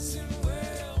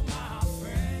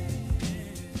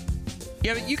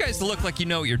 Yeah, but you guys look like you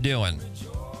know what you're doing.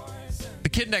 The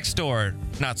kid next door,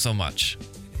 not so much.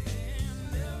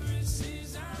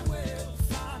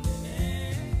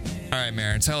 All right,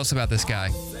 Maren, tell us about this guy.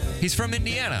 He's from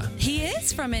Indiana. He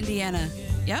is from Indiana.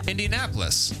 Yep.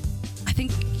 Indianapolis. I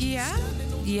think, yeah.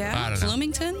 I don't know.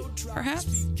 Bloomington,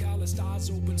 perhaps? Calloused eyes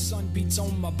open, sun beats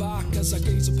on my back as I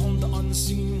gaze upon the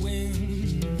unseen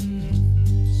wind.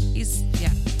 Yeah.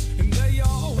 And they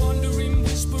are wandering,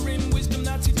 whispering wisdom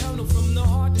that's eternal, from the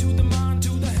heart to the mind, to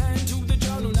the hand, to the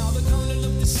journal. Now the kernel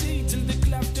of the seed to the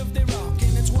cleft of their rock,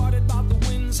 and it's watered by the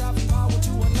winds, having power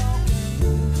to unlock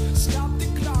and stop the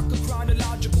clock of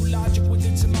chronological logic with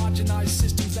its homogenized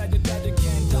systems that the dead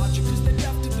can't dodge it, because they're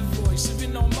deaf to the voice of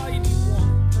an almighty one.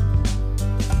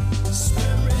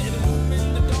 Spirit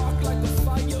illumin the dark like a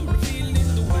fire,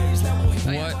 revealing the ways that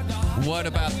will. What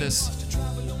about this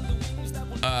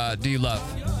do you love?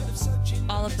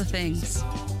 All of the things.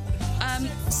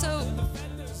 So,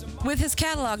 with his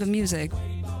catalog of music,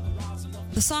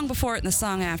 the song before it and the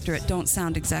song after it don't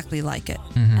sound exactly like it.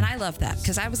 Mm-hmm. And I love that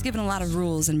because I was given a lot of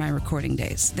rules in my recording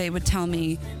days. They would tell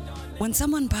me, when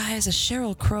someone buys a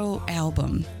Sheryl Crow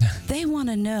album, they want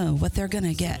to know what they're going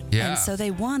to get. Yeah. And so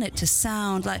they want it to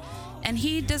sound like... And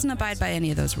he doesn't abide by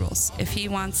any of those rules. If he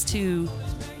wants to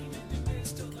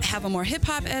have a more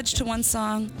hip-hop edge to one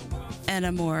song and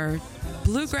a more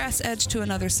bluegrass edge to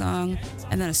another song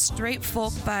and then a straight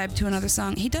folk vibe to another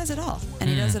song, he does it all. And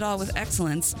he does it all with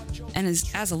excellence. And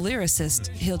as a lyricist,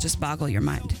 he'll just boggle your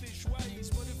mind.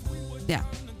 Yeah.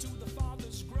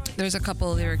 There's a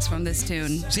couple of lyrics from this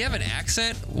tune. Does he have an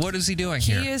accent? What is he doing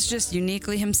He here? is just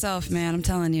uniquely himself, man. I'm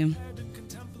telling you.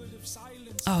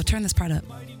 Oh, turn this part up.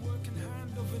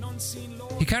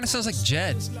 He kind of sounds like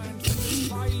Jed.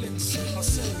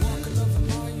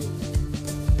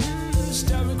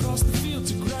 Stare across the field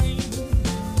to grain.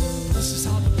 This is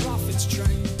how the prophets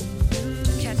train.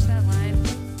 Catch that line?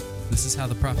 This is how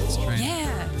the prophets train.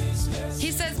 Yeah.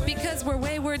 He says, because we're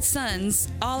wayward sons,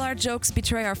 all our jokes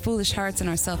betray our foolish hearts and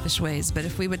our selfish ways. But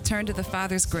if we would turn to the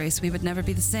Father's grace, we would never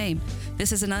be the same.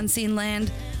 This is an unseen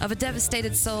land of a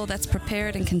devastated soul that's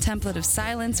prepared in contemplative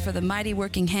silence for the mighty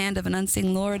working hand of an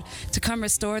unseen Lord to come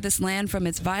restore this land from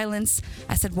its violence.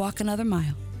 I said, walk another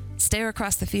mile. Stare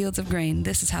across the fields of grain.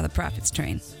 This is how the prophets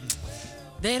train.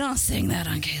 They don't sing that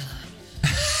on K-Love.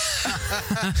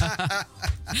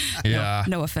 Yeah.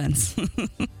 No offense.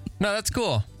 No, that's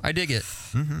cool. I dig it.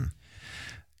 Mm-hmm.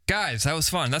 Guys, that was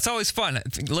fun. That's always fun.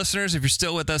 Listeners, if you're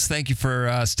still with us, thank you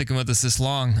for sticking with us this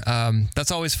long. That's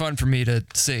always fun for me to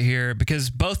sit here because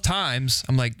both times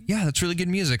I'm like, yeah, that's really good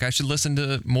music. I should listen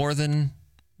to more than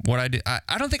what I do.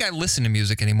 I don't think I listen to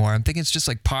music anymore. I'm thinking it's just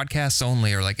like podcasts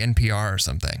only or like NPR or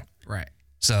something. Right.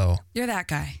 So You're that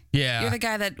guy. Yeah. You're the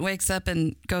guy that wakes up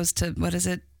and goes to, what is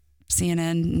it?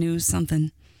 CNN News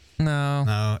something.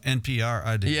 no. NPR.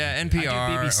 I do. Yeah, I do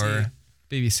NPR BBC. or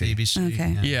BBC. BBC.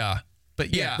 Okay. yeah.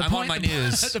 But Yeah, the I'm on my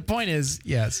news. The point is,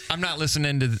 yes. I'm not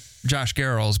listening to Josh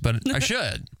Garrels, but I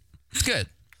should. It's good.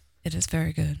 It is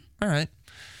very good. All right.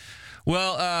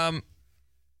 Well,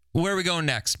 where are we going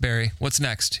next, Barry? What's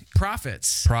next?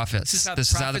 Prophets. Prophets.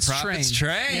 This is how the prophets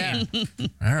train. Yeah.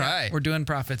 All right. We're doing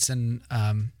prophets, and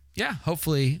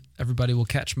hopefully everybody will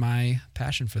catch my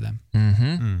passion for them.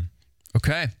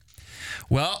 Okay.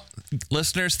 Well,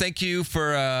 listeners, thank you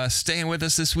for staying with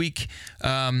us this week.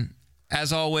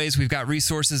 As always, we've got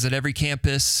resources at every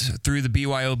campus through the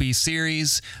BYOB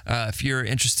series. If you're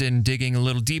interested in digging a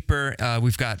little deeper,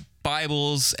 we've got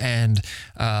Bibles and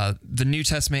the New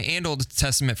Testament and Old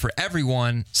Testament for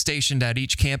everyone stationed at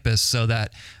each campus, so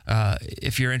that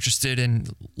if you're interested in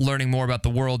learning more about the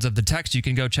worlds of the text, you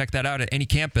can go check that out at any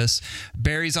campus.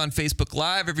 Barry's on Facebook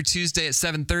Live every Tuesday at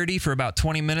 7:30 for about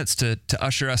 20 minutes to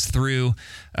usher us through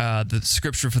the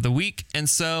scripture for the week. And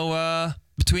so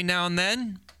between now and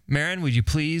then, Marin, would you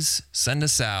please send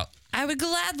us out? I would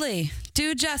gladly.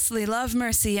 Do justly, love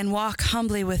mercy, and walk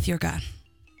humbly with your God.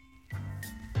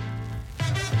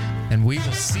 And we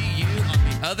will see you on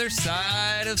the other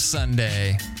side of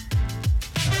Sunday.